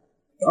them.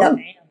 Oh. Yep.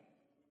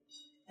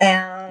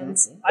 And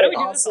Why do we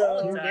do this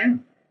all the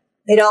time?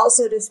 it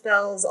also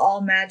dispels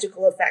all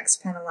magical effects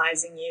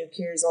penalizing you,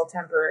 cures all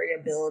temporary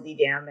ability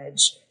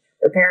damage,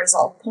 repairs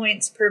all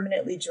points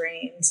permanently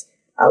drained,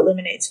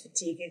 eliminates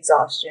fatigue,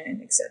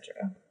 exhaustion,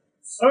 etc.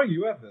 Oh,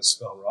 you have this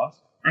spell, Ross.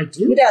 I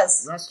do? He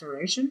does.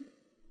 Restoration?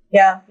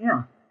 Yeah.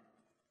 Yeah.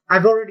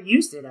 I've already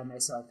used it on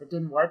myself. It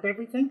didn't wipe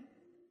everything?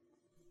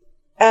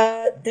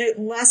 The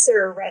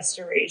lesser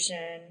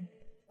restoration...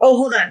 Oh,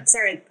 hold on.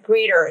 Sorry.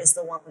 Greater is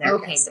the one they're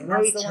casting.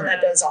 That's the one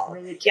that does all.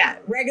 Yeah.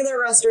 Regular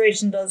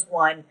restoration does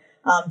one.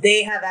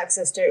 They have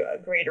access to a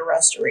greater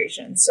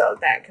restoration, so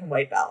that can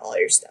wipe out all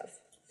your stuff.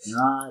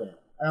 Got it.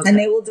 Okay. And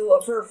they will do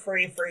it for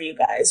free for you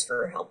guys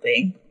for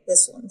helping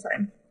this one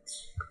time.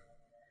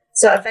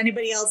 So if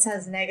anybody else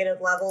has negative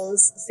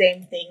levels,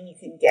 same thing. You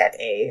can get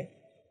a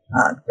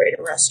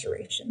greater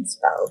restoration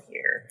spell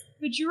here.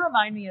 Could you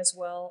remind me as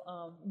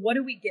well, what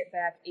do we get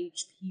back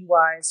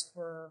HP-wise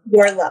for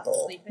Your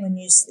level sleeping? when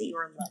you sleep.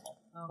 Your level.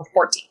 Okay.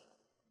 14.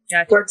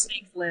 Gotcha. 14.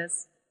 Thanks,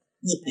 Liz.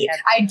 Yeah.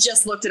 I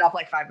just looked it up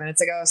like 5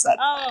 minutes ago, so that's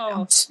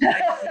Oh,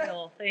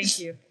 ideal. Thank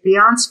you.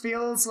 Beyonce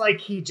feels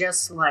like he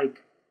just,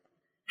 like,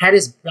 had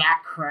his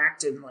back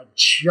cracked in, like,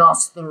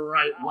 just the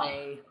right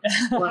way.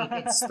 Like,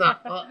 it's the,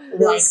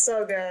 Feels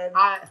so good.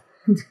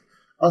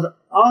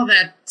 all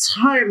that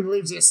time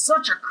leaves you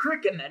such a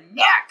crick in the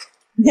neck.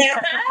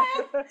 Yeah.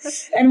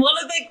 And one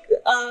of the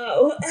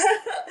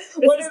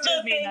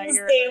things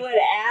they would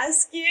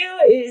ask you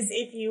is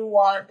if you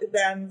want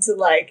them to,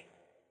 like,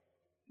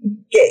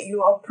 get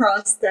you a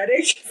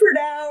prosthetic for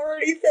now or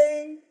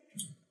anything.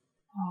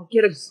 Oh,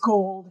 get a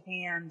gold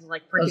hand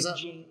like freaking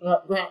Gene.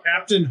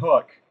 Captain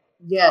Hook.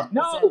 Yeah.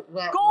 No,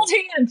 gold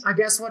hand. I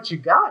guess what you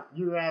got.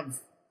 You have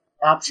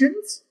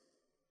options?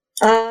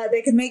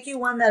 They can make you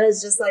one that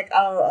is just like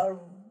a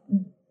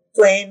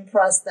plain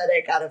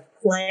prosthetic out of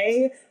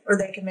clay, or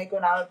they can make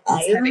one out of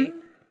iron. heavy.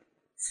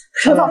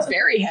 That sounds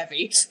very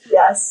heavy.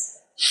 Yes.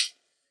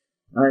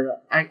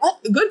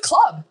 Good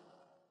club.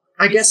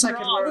 I guess I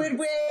can It learn. would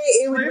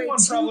Clay weigh one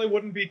 2. probably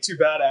wouldn't be too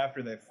bad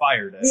after they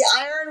fired it. The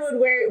iron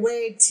would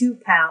weigh 2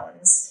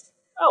 pounds.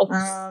 Oh,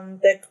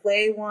 The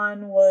clay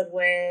one would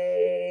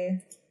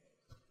weigh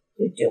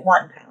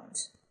 1 pound.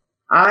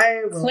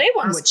 I will Clay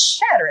one would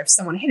shatter if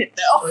someone hit it,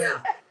 though.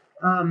 Yeah.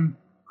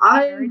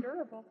 very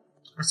durable.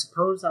 I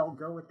suppose I'll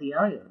go with the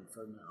iron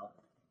for now.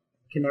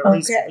 Can at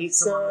least Okay, beat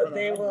someone so with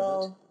they a hand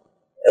will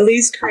at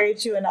least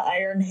create you an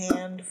iron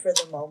hand for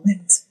the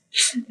moment.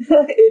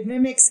 It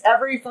mimics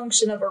every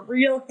function of a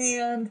real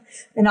hand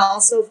and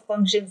also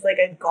functions like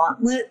a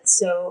gauntlet.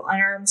 So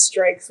unarmed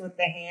strikes with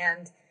the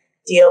hand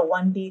deal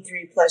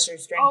 1d3 plus your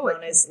strength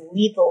bonus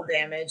lethal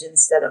damage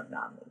instead of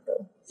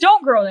non-lethal.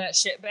 Don't grow that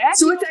shit back.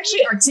 So it's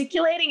actually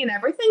articulating and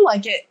everything?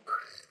 Like it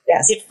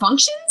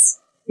functions?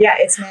 Yeah,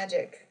 it's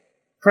magic.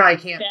 Probably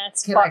can't.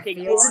 That's can I fucking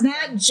feel It's it?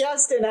 not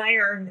just an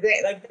iron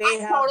thing. Like they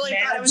have Totally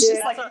magic. thought it was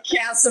just like a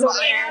cast of So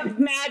they iron. have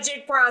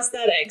magic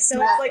prosthetics. So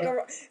it's like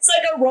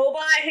a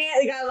robot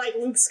hand. You got like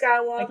Luke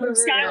Skywalker. Like Luke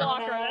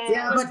Skywalker, that's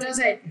Yeah, but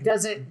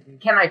does it,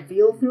 can I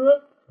feel through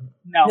it?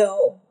 No.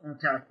 No.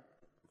 Okay.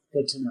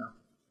 Good to know.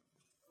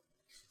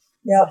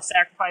 Yep. A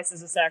sacrifice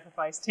is a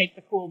sacrifice. Take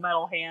the cool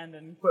metal hand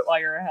and quit while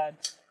you're ahead.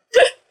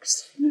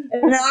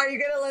 And now, are you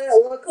gonna let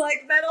it look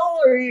like metal,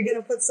 or are you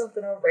gonna put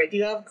something over it? Do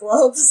you have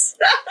gloves?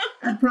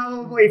 I'd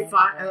probably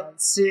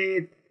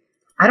see.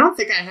 I don't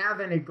think I have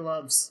any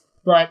gloves,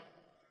 but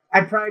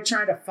I'd probably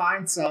try to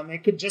find some.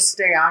 It could just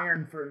stay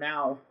iron for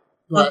now.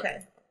 But Okay.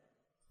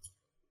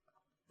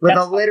 with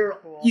That's a literal,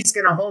 cool. he's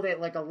gonna hold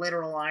it like a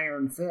literal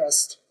iron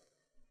fist.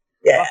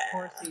 Yeah. Of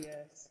course he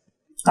is.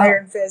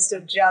 Iron Fist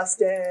of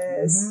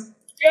Justice.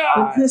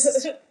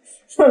 Yes.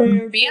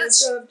 Iron Beans.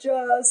 Fist of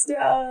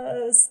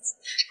Justice.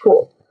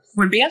 Cool.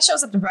 When Bian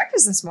shows up to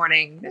breakfast this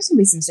morning, there's going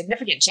to be some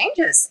significant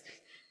changes.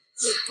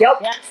 Yep.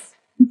 Yes.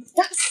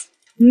 Yes.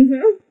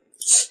 Mm-hmm.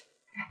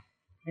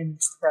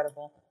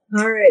 Incredible.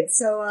 All right,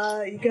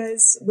 so you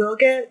guys will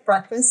get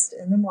breakfast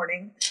in the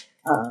morning.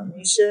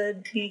 You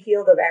should be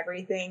healed of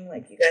everything.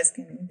 Like you guys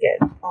can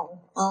get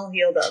all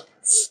healed up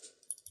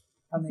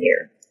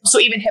here. So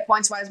even hit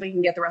points wise, we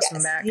can get the rest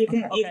of them Yes, back. you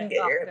can Okay. get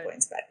Oh, your hit good.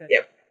 points back. Good.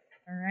 Yep.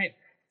 All right.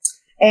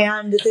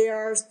 And they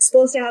are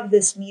supposed to have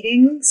this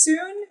meeting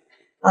soon.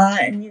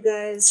 And you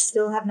guys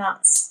still have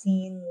not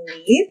seen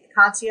Leith.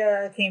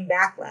 Katya came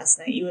back last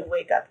night. You would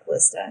wake up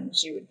Callista and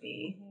she would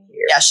be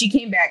here. Yeah, she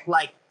came back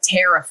like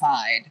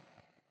terrified,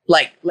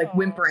 like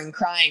whimpering,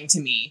 crying to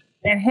me,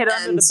 And hid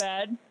under the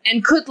bed.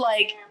 and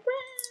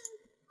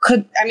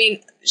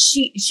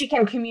she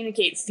can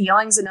communicate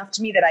feelings enough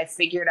to me that I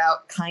figured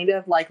out kind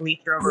of like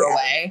Leith drove her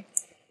away.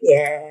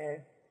 Yeah.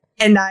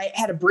 And I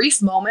had a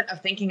brief moment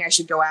of thinking I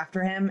should go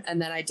after him,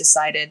 and then I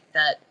decided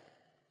that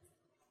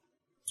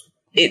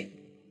I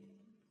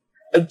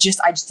just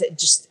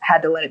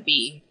had to let it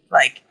be.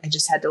 Like, I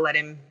just had to let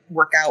him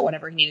work out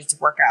whatever he needed to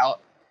work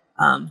out.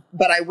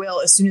 But I will,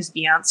 as soon as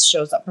Beyonce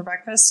shows up for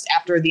breakfast,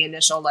 after the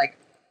initial, like,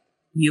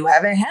 you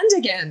have a hand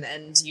again,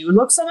 and you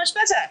look so much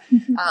better.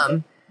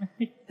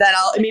 Then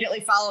I'll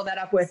immediately follow that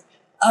up with,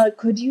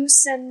 could you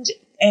send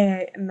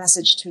a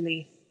message to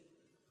Leith?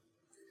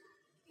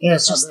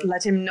 Yes, Just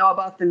let him know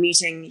about the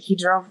meeting. He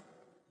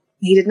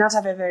did not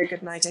have a very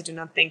good night, I do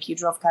not think. He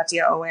drove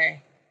Katya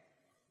away.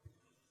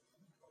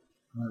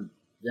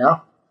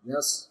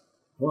 Yes,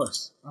 of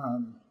course.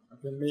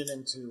 I've been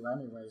meaning to,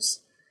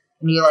 anyways.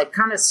 And he like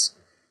kind of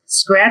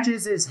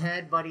scratches his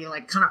head, but he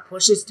like kind of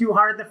pushes too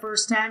hard the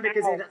first time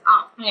because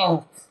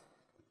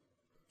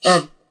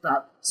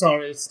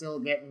sorry, still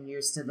getting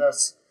used to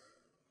this.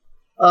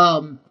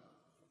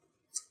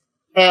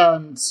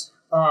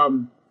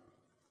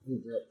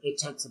 It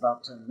takes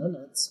about 10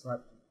 minutes,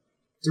 but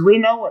do we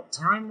know what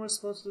time we're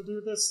supposed to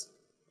do this?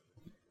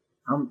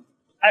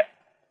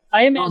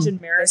 I imagine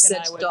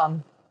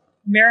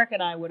Merrick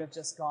and I would have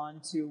just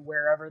gone to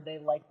wherever they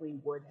likely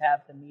would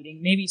have the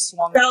meeting. Maybe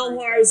swung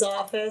Belwar's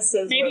office.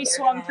 Maybe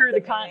swung through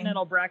the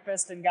continental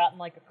breakfast and gotten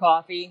like a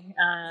coffee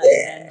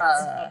and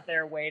up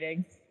there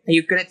waiting. Are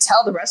you going to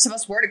tell the rest of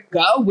us where to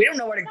go? We don't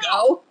know where to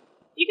go.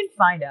 You can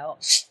find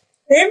out.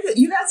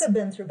 You guys have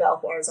been through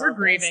Belwar's office. We're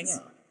grieving. Yeah.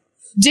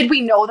 Did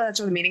we know that's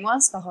where the meeting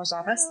was? The horse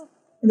office?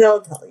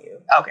 They'll tell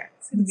you. Okay.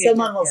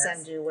 Someone will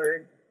send you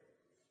word.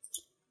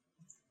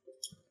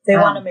 They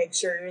want to make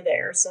sure you're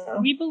there, so.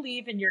 We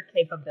believe in your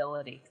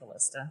capability,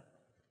 Callista.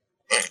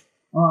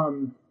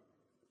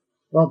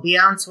 Well,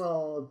 Beyonce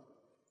will,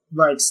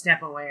 like,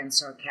 step away and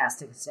start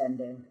casting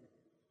sending.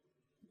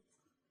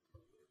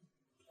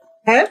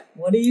 Huh?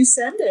 What are you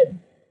sending?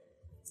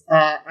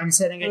 I'm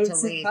sending it to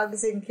Leith.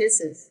 Hugs and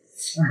kisses.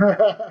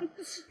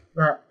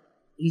 But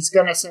he's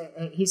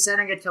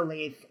sending it to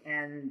Leith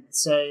and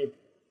say,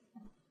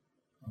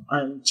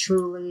 I'm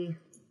truly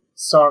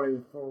sorry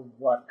for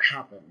what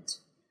happened.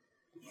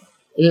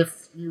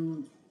 If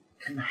you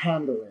can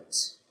handle it,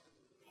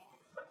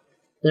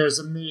 there's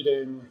a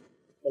meeting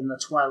in the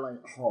Twilight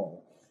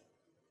Hall.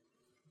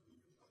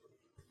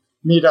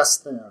 Meet us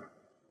there.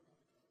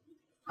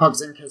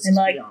 Hugs and kisses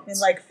beyond. In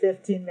like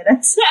 15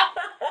 minutes.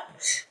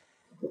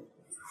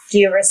 Do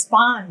you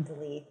respond,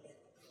 Leith?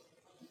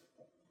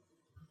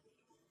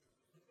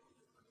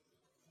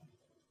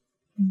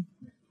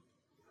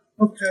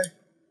 Okay.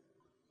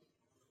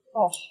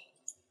 Oh.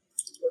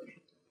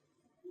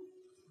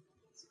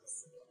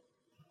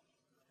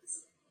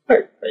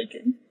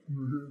 Heartbreaking.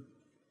 Mm-hmm.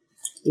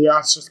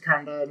 Eos just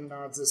kind of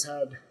nods his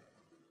head,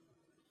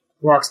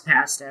 walks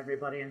past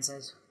everybody and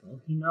says,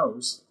 well, he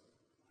knows.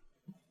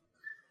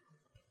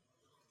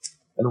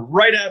 And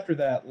right after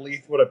that,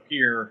 Leith would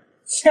appear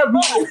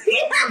standing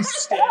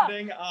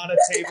on a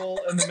table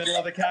in the middle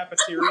of the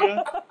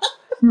cafeteria.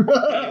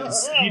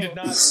 He did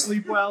not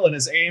sleep well and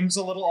his aim's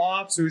a little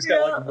off, so he's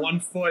got like 1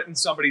 foot in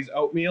somebody's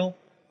oatmeal.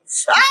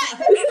 I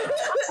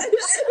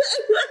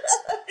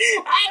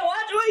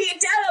watch where you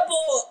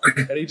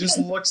teleport. And he just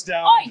looks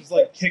down and just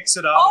like kicks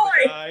it up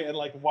at the guy and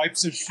like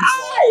wipes his shoe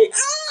off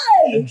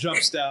and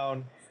jumps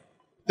down.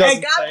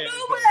 Doesn't say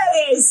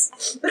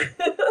anything.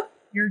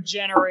 You're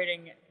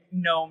generating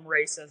gnome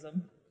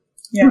racism.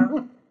 Yeah.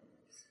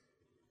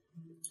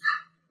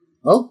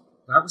 Oh,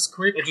 that was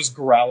quick. He'll just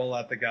growl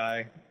at the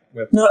guy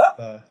with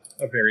a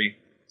very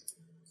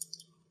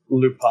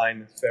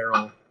lupine,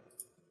 feral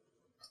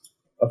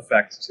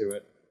effect to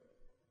it.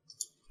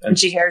 And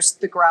she hears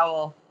the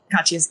growl.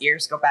 Katya's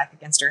ears go back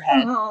against her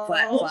head.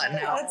 Flatten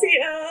out.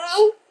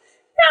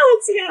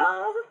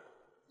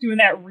 Doing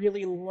that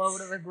really low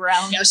to the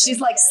ground. Yeah, she's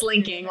like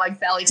slinking, like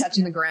belly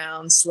touching the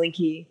ground,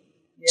 slinky.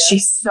 Yeah.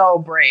 She's so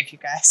brave, you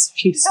guys.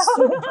 She's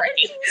so brave.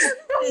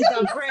 She's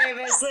the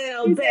bravest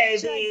little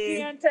baby.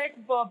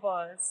 Gigantic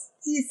bubbas.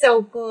 She's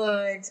so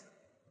good.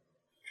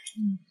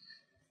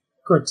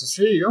 Good to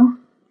see you.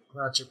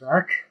 Glad you're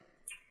back.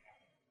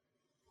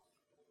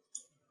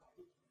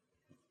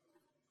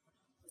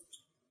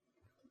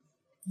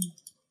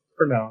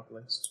 For now, at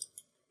least.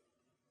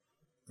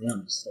 I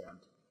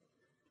understand.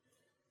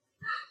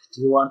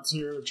 Do you want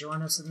to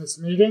join us in this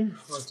meeting,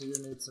 or do you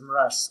need some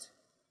rest?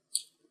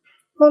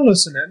 I'll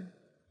listen in.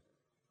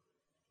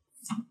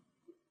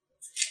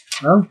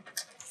 Well,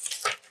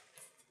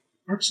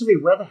 actually,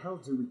 where the hell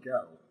do we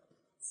go?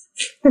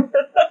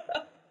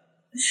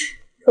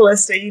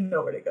 Callista, you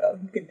know where to go.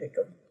 You can pick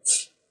them.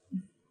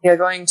 You're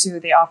going to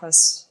the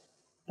office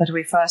that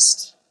we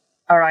first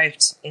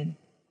arrived in.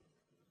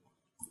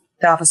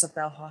 The office of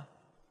Belvoir.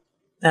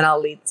 And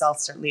I'll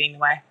start leading the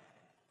way.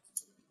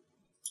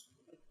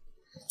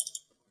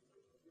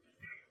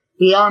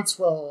 Beyonce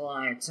will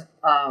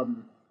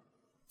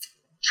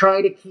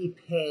try to keep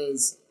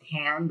his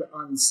hand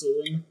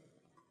unseen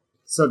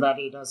so that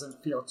he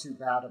doesn't feel too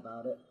bad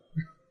about it.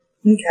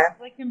 Okay.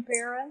 Like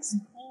compare us.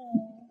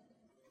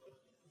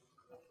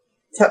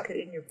 Tuck it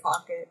in your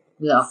pocket.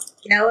 Yeah.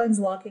 Gallon's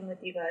walking with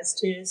you guys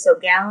too. So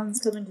Gallon's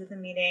coming to the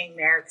meeting.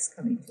 Merrick's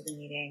coming to the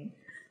meeting.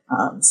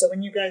 So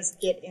when you guys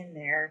get in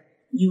there,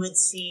 you would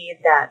see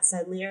that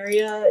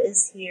Sileria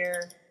is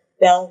here.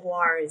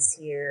 Belvoir is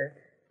here.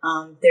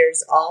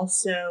 There's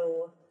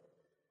also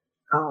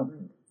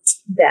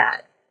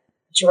that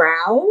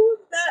Drow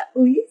that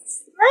we've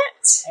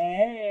met.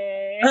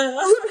 Hey.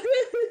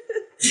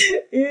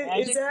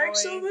 It's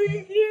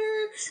actually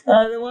here.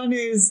 The one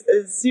who's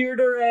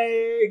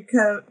Sirdere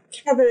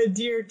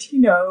Cavadir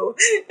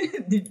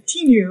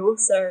Tinu,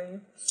 sorry.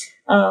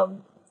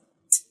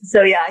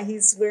 So yeah,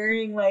 he's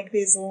wearing like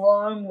these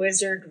long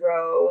wizard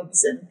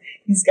robes, and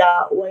he's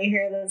got white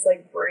hair that's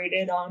like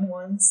braided on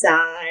one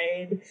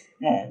side,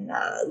 and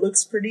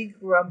looks pretty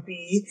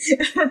grumpy.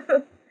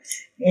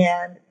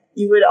 And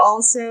you would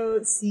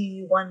also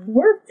see one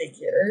more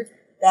figure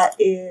that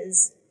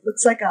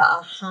looks like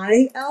a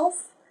high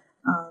elf.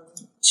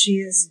 She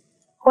is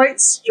quite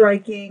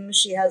striking.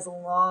 She has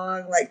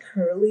long, like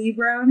curly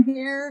brown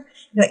hair.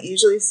 You don't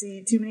usually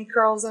see too many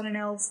curls on an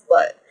elf,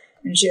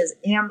 and she has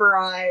amber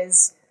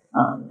eyes.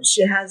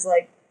 She has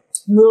like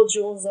little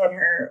jewels on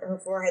her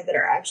forehead that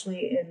are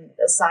actually in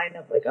a sign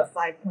of like a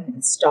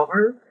 5-pointed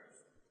star.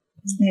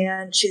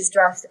 And she's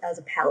dressed as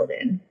a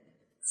paladin.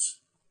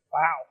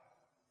 Wow.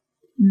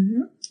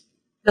 Mm-hmm.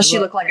 Does she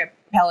look like a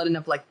paladin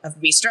of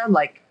Vistra,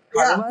 like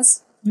Harvey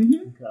was?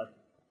 Mm-hmm.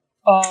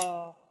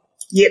 Okay.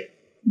 Yep.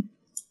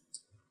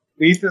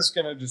 Leith is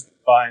going to just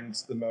find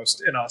the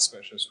most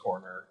inauspicious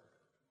corner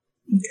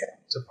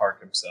to park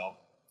himself.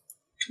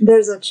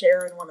 There's a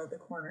chair in one of the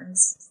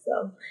corners,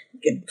 so you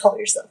can pull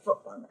yourself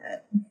up on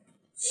that.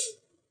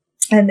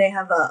 And they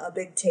have a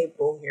big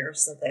table here,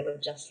 so they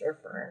would gesture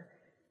for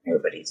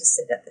everybody to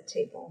sit at the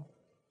table.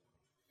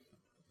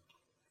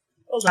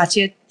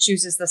 Latia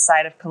chooses the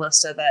side of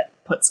Callista that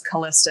puts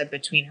Callista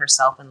between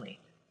herself and Lee.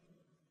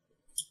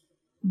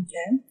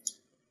 Okay.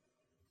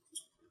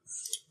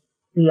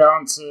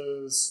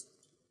 Beyonce's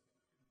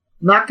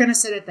not going to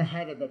sit at the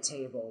head of the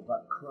table,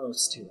 but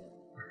close to it.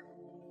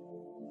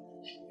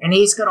 And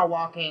he's going to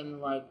walk in,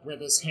 like,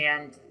 with his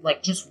hand,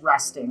 like, just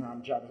resting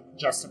on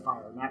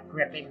Justifier, not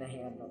gripping the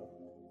handle.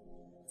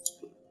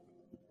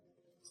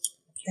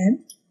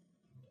 Okay.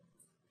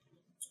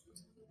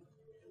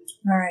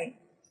 All right.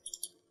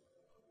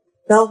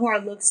 Belvoir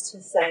looks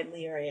to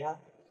Sileria,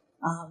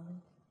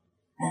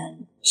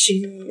 and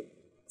she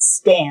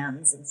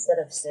stands instead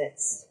of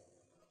sits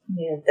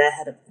near the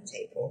head of the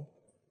table.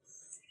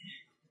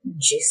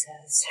 And she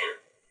says,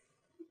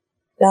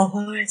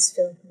 Belvoir has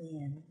filled me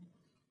in.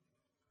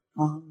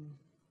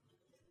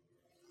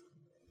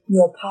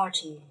 Your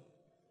party,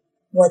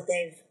 what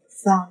they've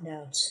found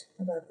out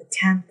about the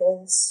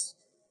temples,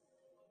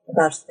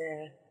 about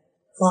their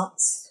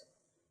plots,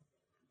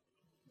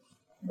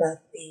 about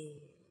the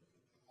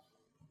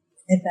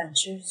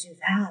adventures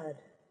you've had.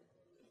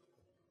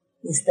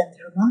 You've been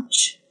through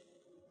much.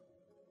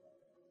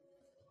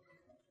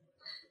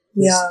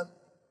 We are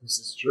This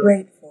is true.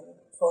 grateful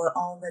for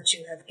all that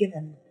you have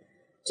given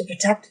to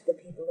protect the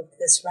people of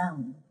this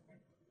realm.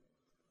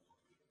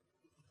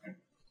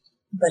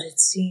 But it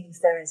seems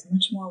there is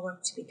much more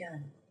work to be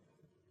done.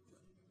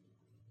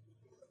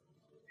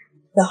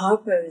 The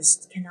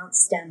Harpers cannot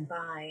stand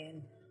by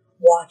and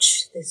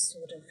watch this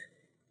sort of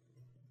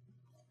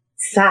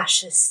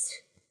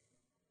fascist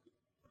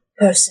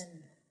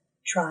person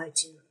try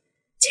to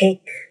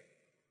take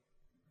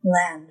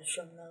land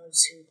from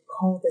those who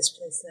call this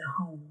place their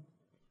home.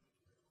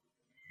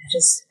 It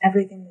is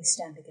everything we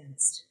stand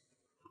against.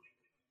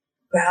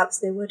 Perhaps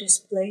they were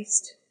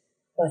displaced,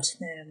 but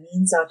their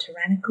means are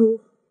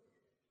tyrannical,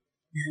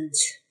 and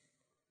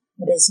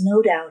it is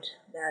no doubt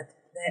that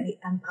the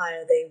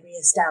empire they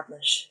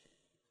reestablish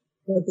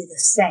will be the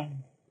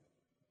same.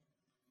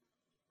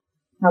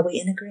 Are we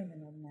in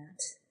agreement on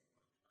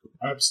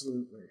that?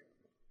 Absolutely.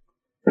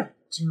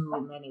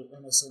 Too many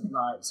innocent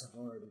lives have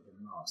already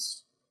been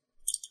lost.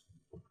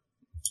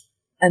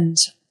 And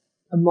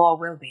more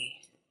will be.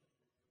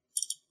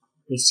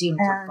 They seem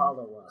to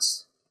follow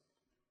us.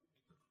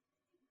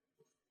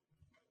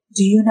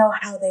 Do you know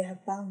how they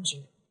have found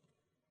you?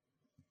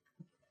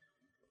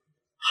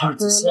 Hard For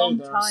to a say. long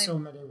There are time. so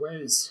many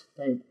ways.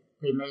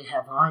 They may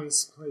have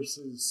eyes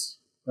places.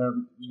 There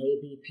may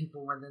be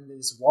people within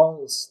these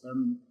walls.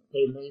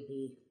 They may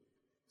be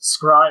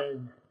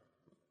scrying.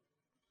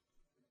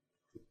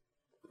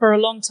 For a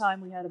long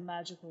time, we had a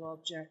magical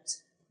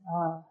object,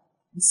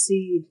 the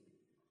seed,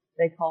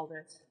 they called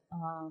it,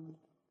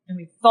 and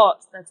we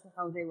thought that's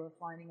how they were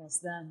finding us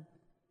then.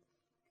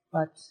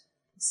 But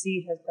the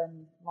seed has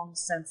been long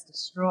since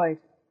destroyed,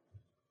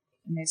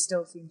 and they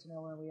still seem to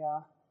know where we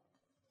are.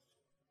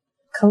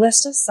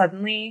 Callista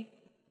suddenly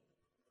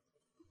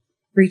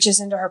reaches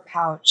into her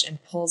pouch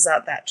and pulls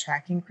out that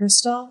tracking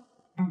crystal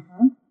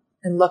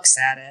and looks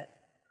at it.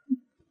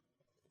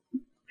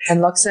 And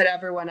looks at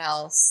everyone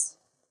else.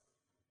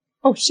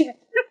 Oh shit.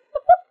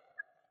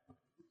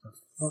 The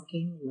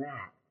fucking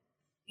rat.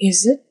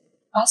 Is it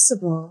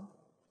possible?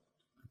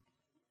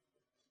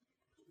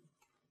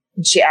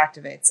 And she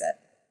activates it.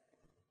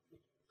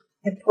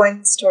 It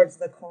points towards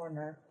the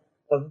corner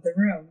of the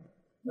room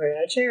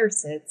where a chair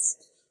sits,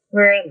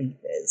 where a leaf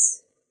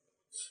is.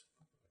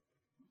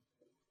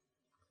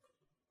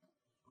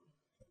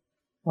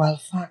 Well,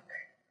 fuck.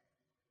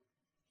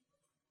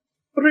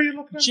 What are you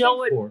looking at Jill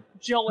that for?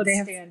 would They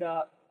have- stand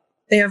up.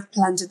 They have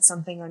planted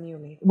something on you,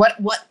 Lee. What?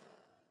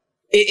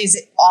 Is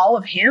it all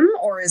of him?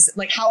 Or is it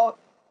like how...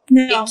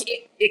 No.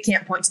 It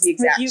can't point to the If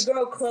exact... you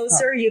go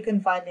closer, you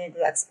can find the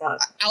exact spot.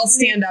 I'll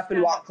stand up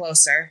and walk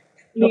closer.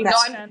 Leaf, Okay.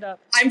 stand up.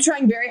 I'm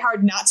trying very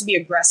hard not to be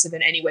aggressive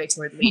in any way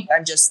toward Lee.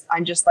 I'm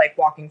just like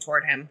walking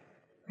toward him.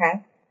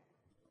 Okay.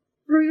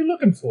 What are you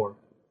looking for?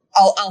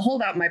 I'll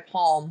hold out my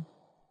palm.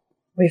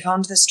 We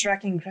found this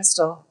tracking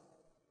crystal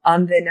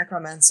on the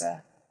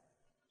necromancer,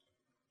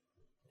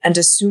 and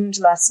assumed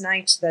last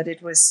night that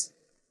it was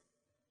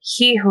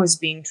he who was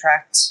being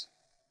tracked.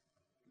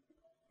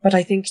 But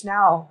I think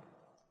now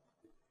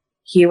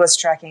he was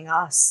tracking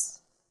us.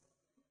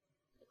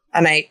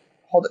 And I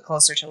hold it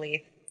closer to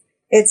Leith.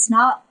 It's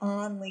not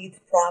on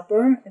Leith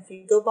proper. If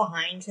you go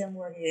behind him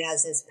where he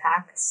has his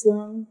pack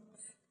slung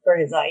for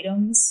his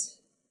items.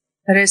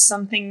 There is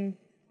something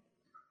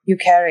you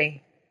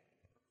carry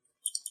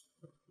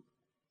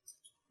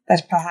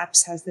that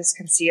perhaps has this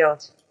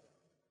concealed.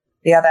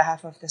 The other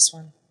half of this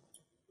one.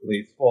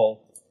 Leith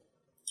will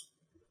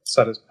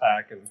set his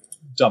pack and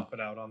dump it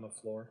out on the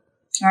floor.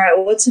 Alright,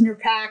 well, what's in your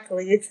pack,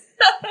 Leith?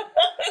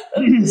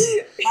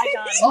 My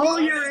God. All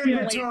your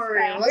inventory,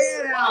 lay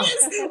it out.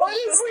 What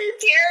is Leith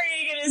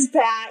carrying in his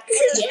pack?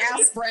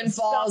 Aspirin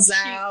falls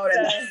out.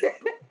 And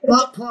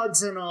Butt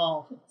plugs and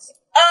all.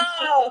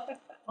 Oh!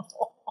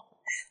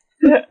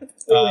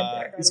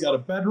 He's got a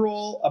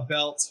bedroll, a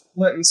belt,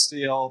 flint and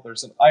steel.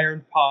 There's an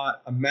iron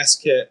pot, a mess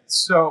kit,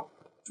 soap,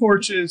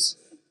 torches,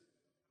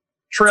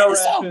 trail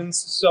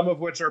rations, some of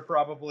which are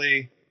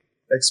probably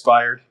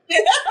expired.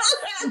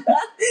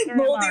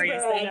 Moldy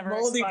Marius, they bread, never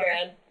moldy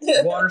expire.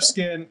 bread. Water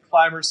skin,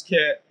 climber's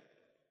kit,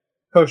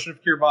 potion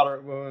of cure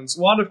moderate wounds,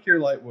 wand of cure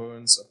light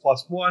wounds, a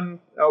 +1.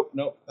 Oh,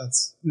 nope,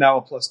 that's now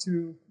a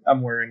 +2.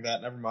 I'm wearing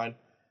that, never mind.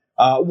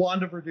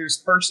 Wand of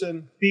reduced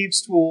person,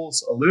 thieves'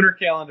 tools, a lunar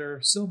calendar,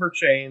 silver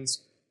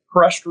chains,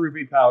 crushed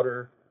ruby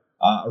powder,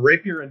 a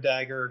rapier and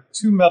dagger,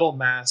 2 metal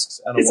masks,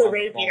 and There's a wand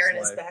of rapier in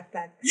false his light.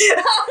 backpack.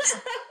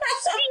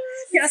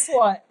 Guess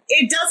what?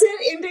 It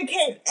doesn't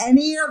indicate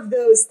any of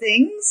those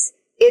things.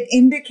 It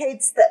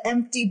indicates the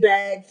empty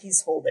bag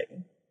he's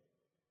holding.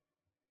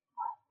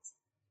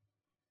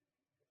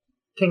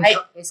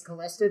 Is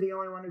Callista the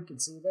only one who can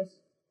see this?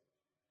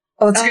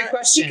 Oh, that's a good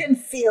question. You can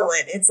feel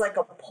it. It's like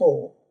a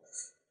pull.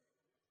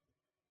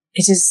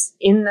 It is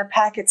in the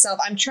pack itself.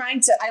 I'm trying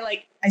to,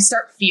 I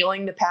start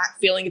feeling the pack,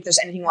 feeling if there's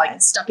anything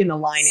like stuck in the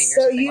lining or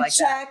So something you like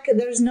that. check,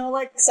 there's no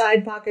like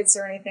side pockets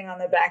or anything on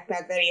the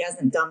backpack that he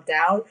hasn't dumped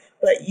out,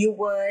 but you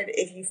would,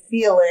 if you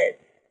feel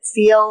it,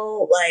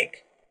 feel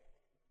like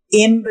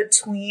in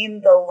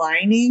between the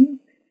lining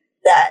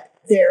that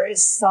there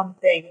is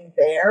something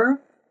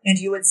there, and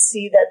you would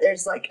see that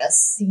there's like a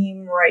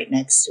seam right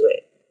next to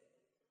it.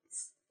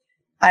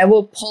 I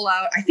will pull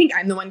out, I think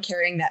I'm the one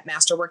carrying that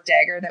masterwork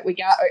dagger that we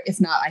got, or if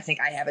not, I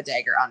think I have a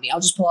dagger on me. I'll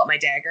just pull out my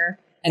dagger,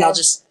 and I'll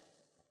just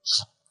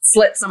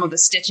slit some of the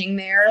stitching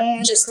there.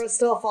 And Just a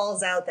crystal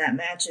falls out that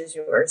matches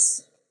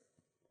yours.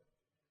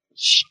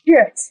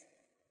 shit.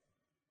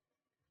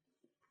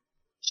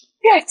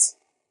 Shit.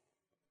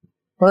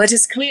 Well, it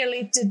is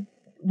clearly,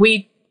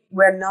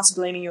 we're not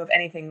blaming you of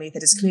anything, Leith.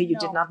 It is clear you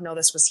did not know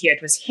this was here.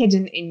 It was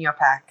hidden in your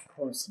pack. Of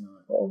course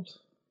not.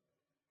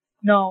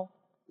 No,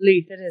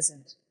 Leith, it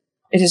isn't.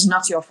 It is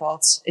not your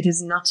fault. It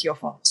is not your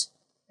fault.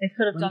 They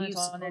could have When done do it you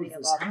on any suppose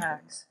of this our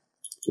happened? packs.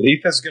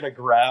 Leith is going to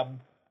grab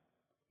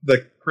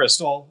the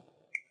crystal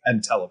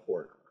and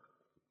teleport.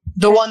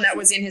 The one that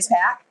was in his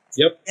pack?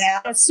 Yep. Yeah.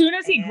 As soon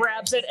as he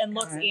grabs it and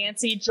looks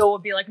antsy, Joe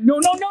would be like, no,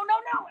 no, no, no,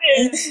 no.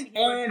 And, he would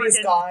And he's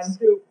freaking- gone.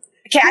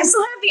 Okay, I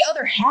still have the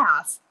other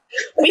half.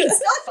 We can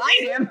still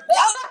find him.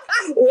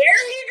 Where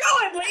are you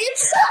going,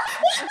 Leaf?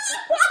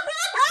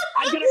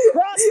 I'm going to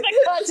cross the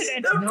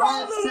continent. The No,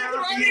 problem with South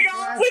running East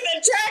off West. with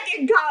a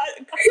tracking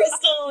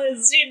crystal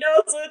is she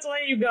knows which way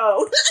you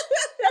go.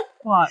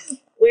 What?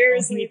 Where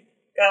is Oh, Leaf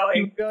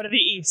You going? go to the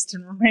east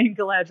and remain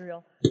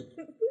Galadriel.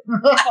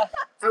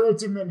 I will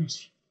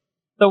diminish.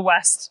 The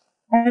west.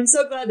 I'm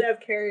so glad to have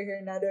Carrie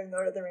here now doing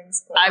Lord of the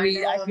Rings. Club. I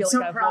mean, I I'm feel so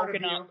like I've proud of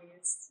woken you. up.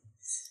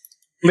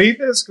 Leith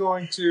is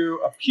going to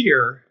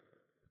appear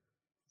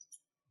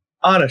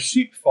on a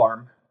sheep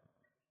farm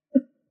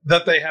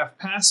that they have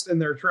passed in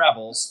their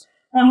travels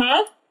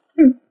Uh-huh.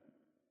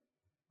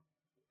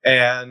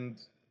 and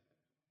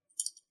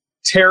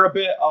tear a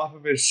bit off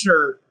of his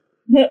shirt,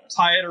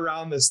 tie it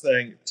around this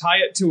thing, tie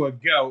it to a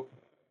goat,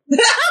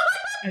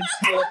 and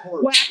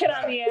teleport. Whack it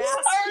on the ass.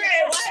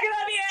 Okay, whack it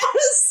on the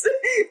ass.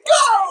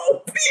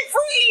 Go! Be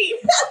free!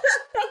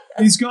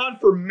 He's gone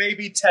for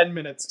maybe 10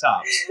 minutes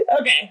tops.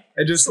 Okay.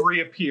 And just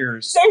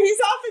reappears. So he's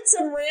off in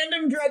some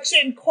random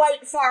direction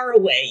quite far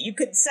away. You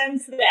could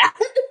sense that.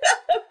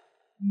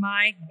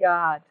 My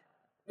God.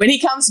 When he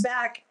comes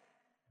back,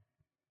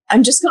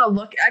 I'm just gonna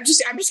look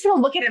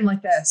at him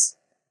like this.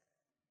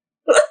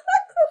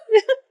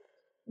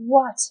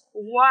 What?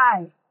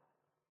 Why?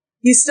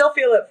 You still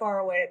feel it far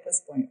away at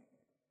this point.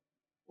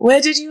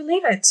 Where did you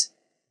leave it?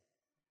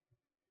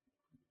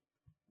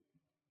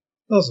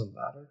 Doesn't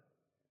matter.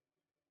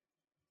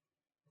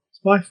 It's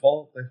my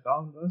fault they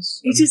found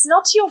us. It is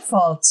not your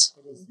fault.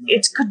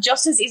 It could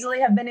just as easily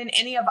have been in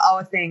any of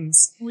our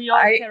things. We all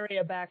carry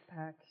a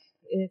backpack.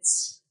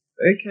 It's...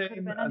 They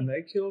came and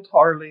they killed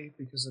Harley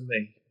because of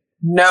me.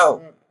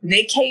 No.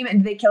 They came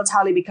and they killed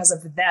Harley because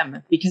of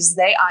them. Because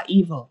they are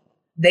evil.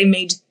 They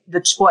made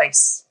the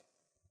choice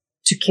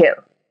to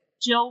kill.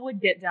 Jill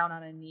would get down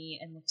on a knee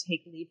and would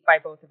take Leaf by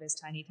both of his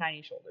tiny,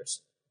 tiny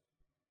shoulders.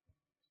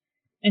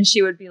 And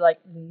she would be like,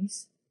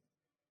 Leaf,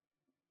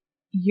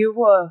 you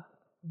were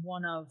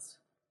one of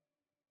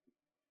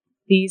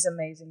these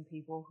amazing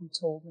people who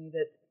told me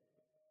that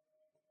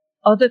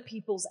other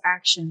people's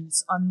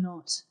actions are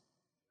not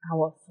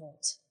our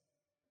fault.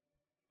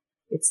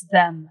 It's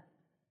them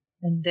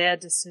and their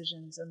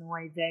decisions and the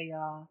way they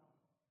are.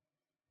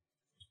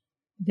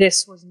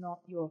 This was not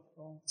your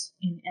fault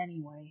in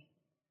any way.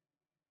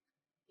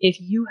 If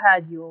you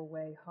had your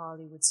way,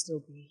 Harley would still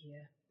be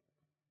here.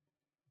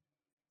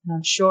 And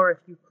I'm sure if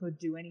you could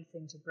do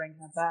anything to bring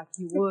her back,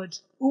 you would.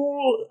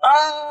 Ooh,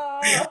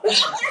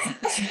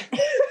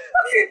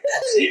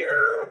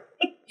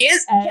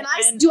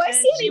 Do I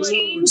see any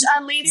change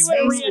on Leaf's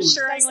face?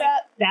 Reassuringly,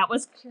 that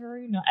was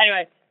Carrie. No,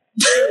 anyway,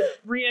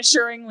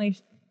 reassuringly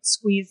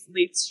squeeze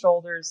Leaf's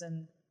shoulders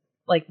and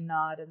like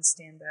nod and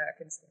stand back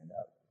and stand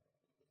up.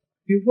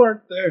 You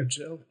weren't there,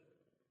 Jill.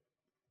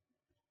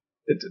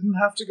 It didn't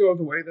have to go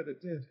the way that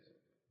it did.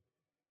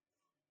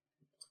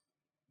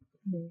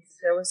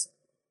 There was.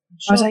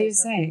 What are you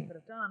saying? Could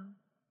have done.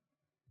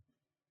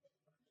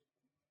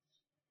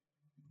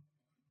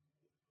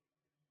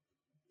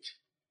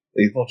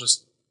 Leaf will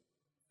just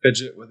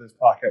fidget with his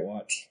pocket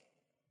watch.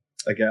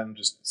 Again,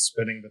 just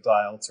spinning the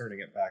dial, turning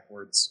it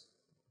backwards.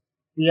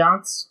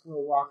 Beyonce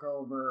will walk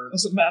over.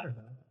 Doesn't matter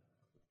though.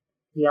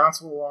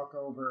 Beyonce will walk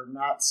over,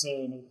 not say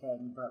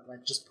anything, but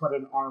like just put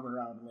an arm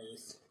around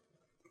Leaf.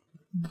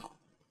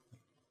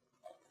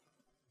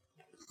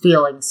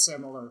 Feeling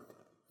similar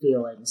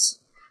feelings.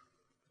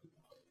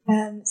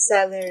 And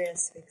Sileria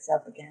speaks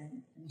up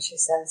again, and she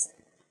says,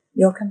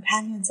 your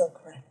companions are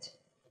correct.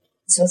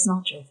 This was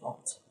not your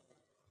fault.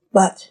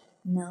 But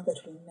now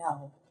that we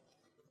know,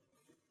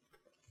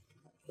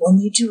 we'll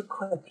need to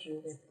equip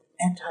you with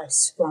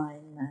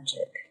anti-scrying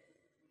magic.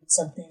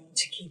 Something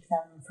to keep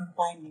them from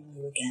finding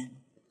you again.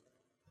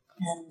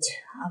 And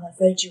I'm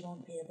afraid you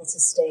won't be able to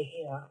stay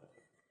here.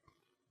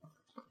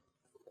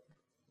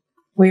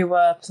 We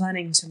were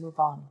planning to move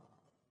on.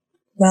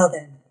 Well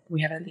then.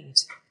 We have a lead.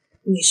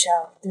 We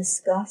shall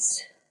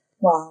discuss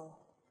while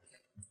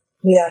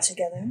we are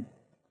together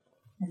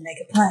and make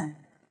a plan.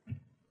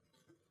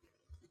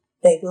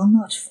 They will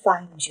not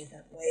find you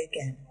that way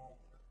again.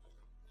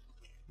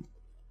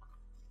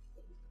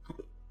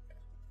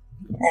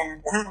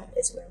 And that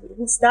is where we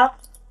will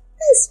stop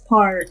this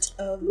part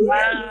of the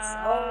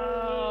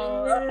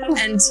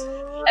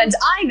episode. And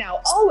I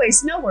now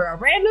always know where a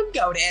random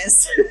goat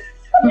is.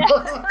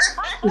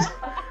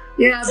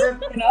 Yeah, you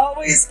can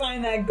always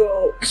find that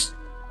goat.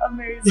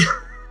 Amazing.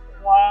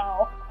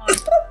 Wow.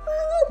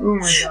 Oh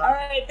my god.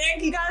 Alright,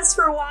 thank you guys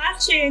for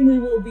watching. We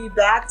will be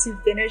back to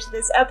finish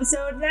this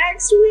episode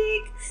next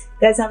week.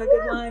 You guys have a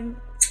good one.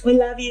 We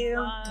love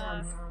you.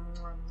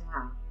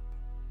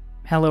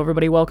 Hello,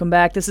 everybody. Welcome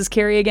back. This is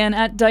Carrie again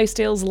at Dice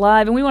Tales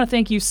Live, and we want to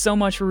thank you so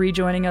much for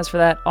rejoining us for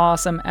that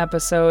awesome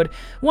episode.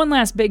 One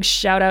last big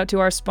shout out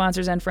to our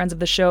sponsors and friends of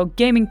the show,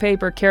 Gaming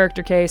Paper,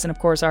 Character Case, and of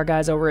course our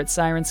guys over at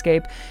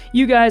Sirenscape.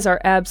 You guys are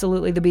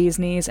absolutely the bee's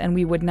knees, and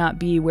we would not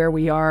be where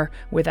we are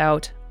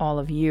without all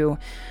of you.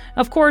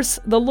 Of course,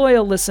 the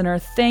loyal listener,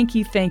 thank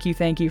you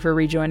for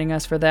rejoining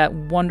us for that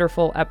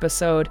wonderful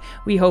episode.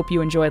 We hope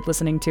you enjoyed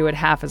listening to it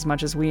half as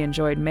much as we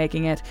enjoyed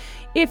making it.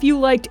 If you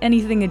liked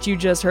anything that you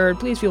just heard,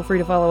 please feel free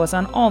to follow us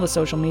on all the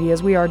social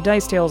medias. We are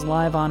Dice Tales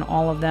Live on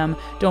all of them.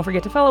 Don't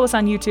forget to follow us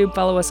on YouTube,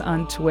 follow us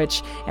on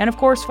Twitch, and of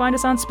course find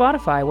us on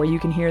Spotify, where you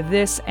can hear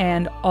this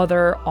and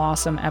other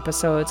awesome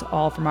episodes,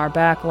 all from our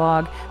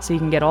backlog, so you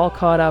can get all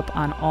caught up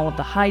on all of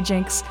the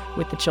hijinks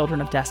with the Children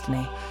of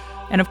Destiny.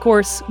 And of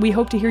course, we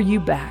hope to hear you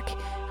back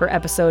for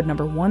episode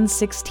number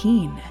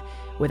 116,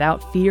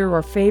 Without Fear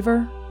or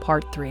Favor,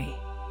 Part 3.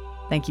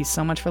 Thank you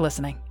so much for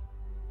listening.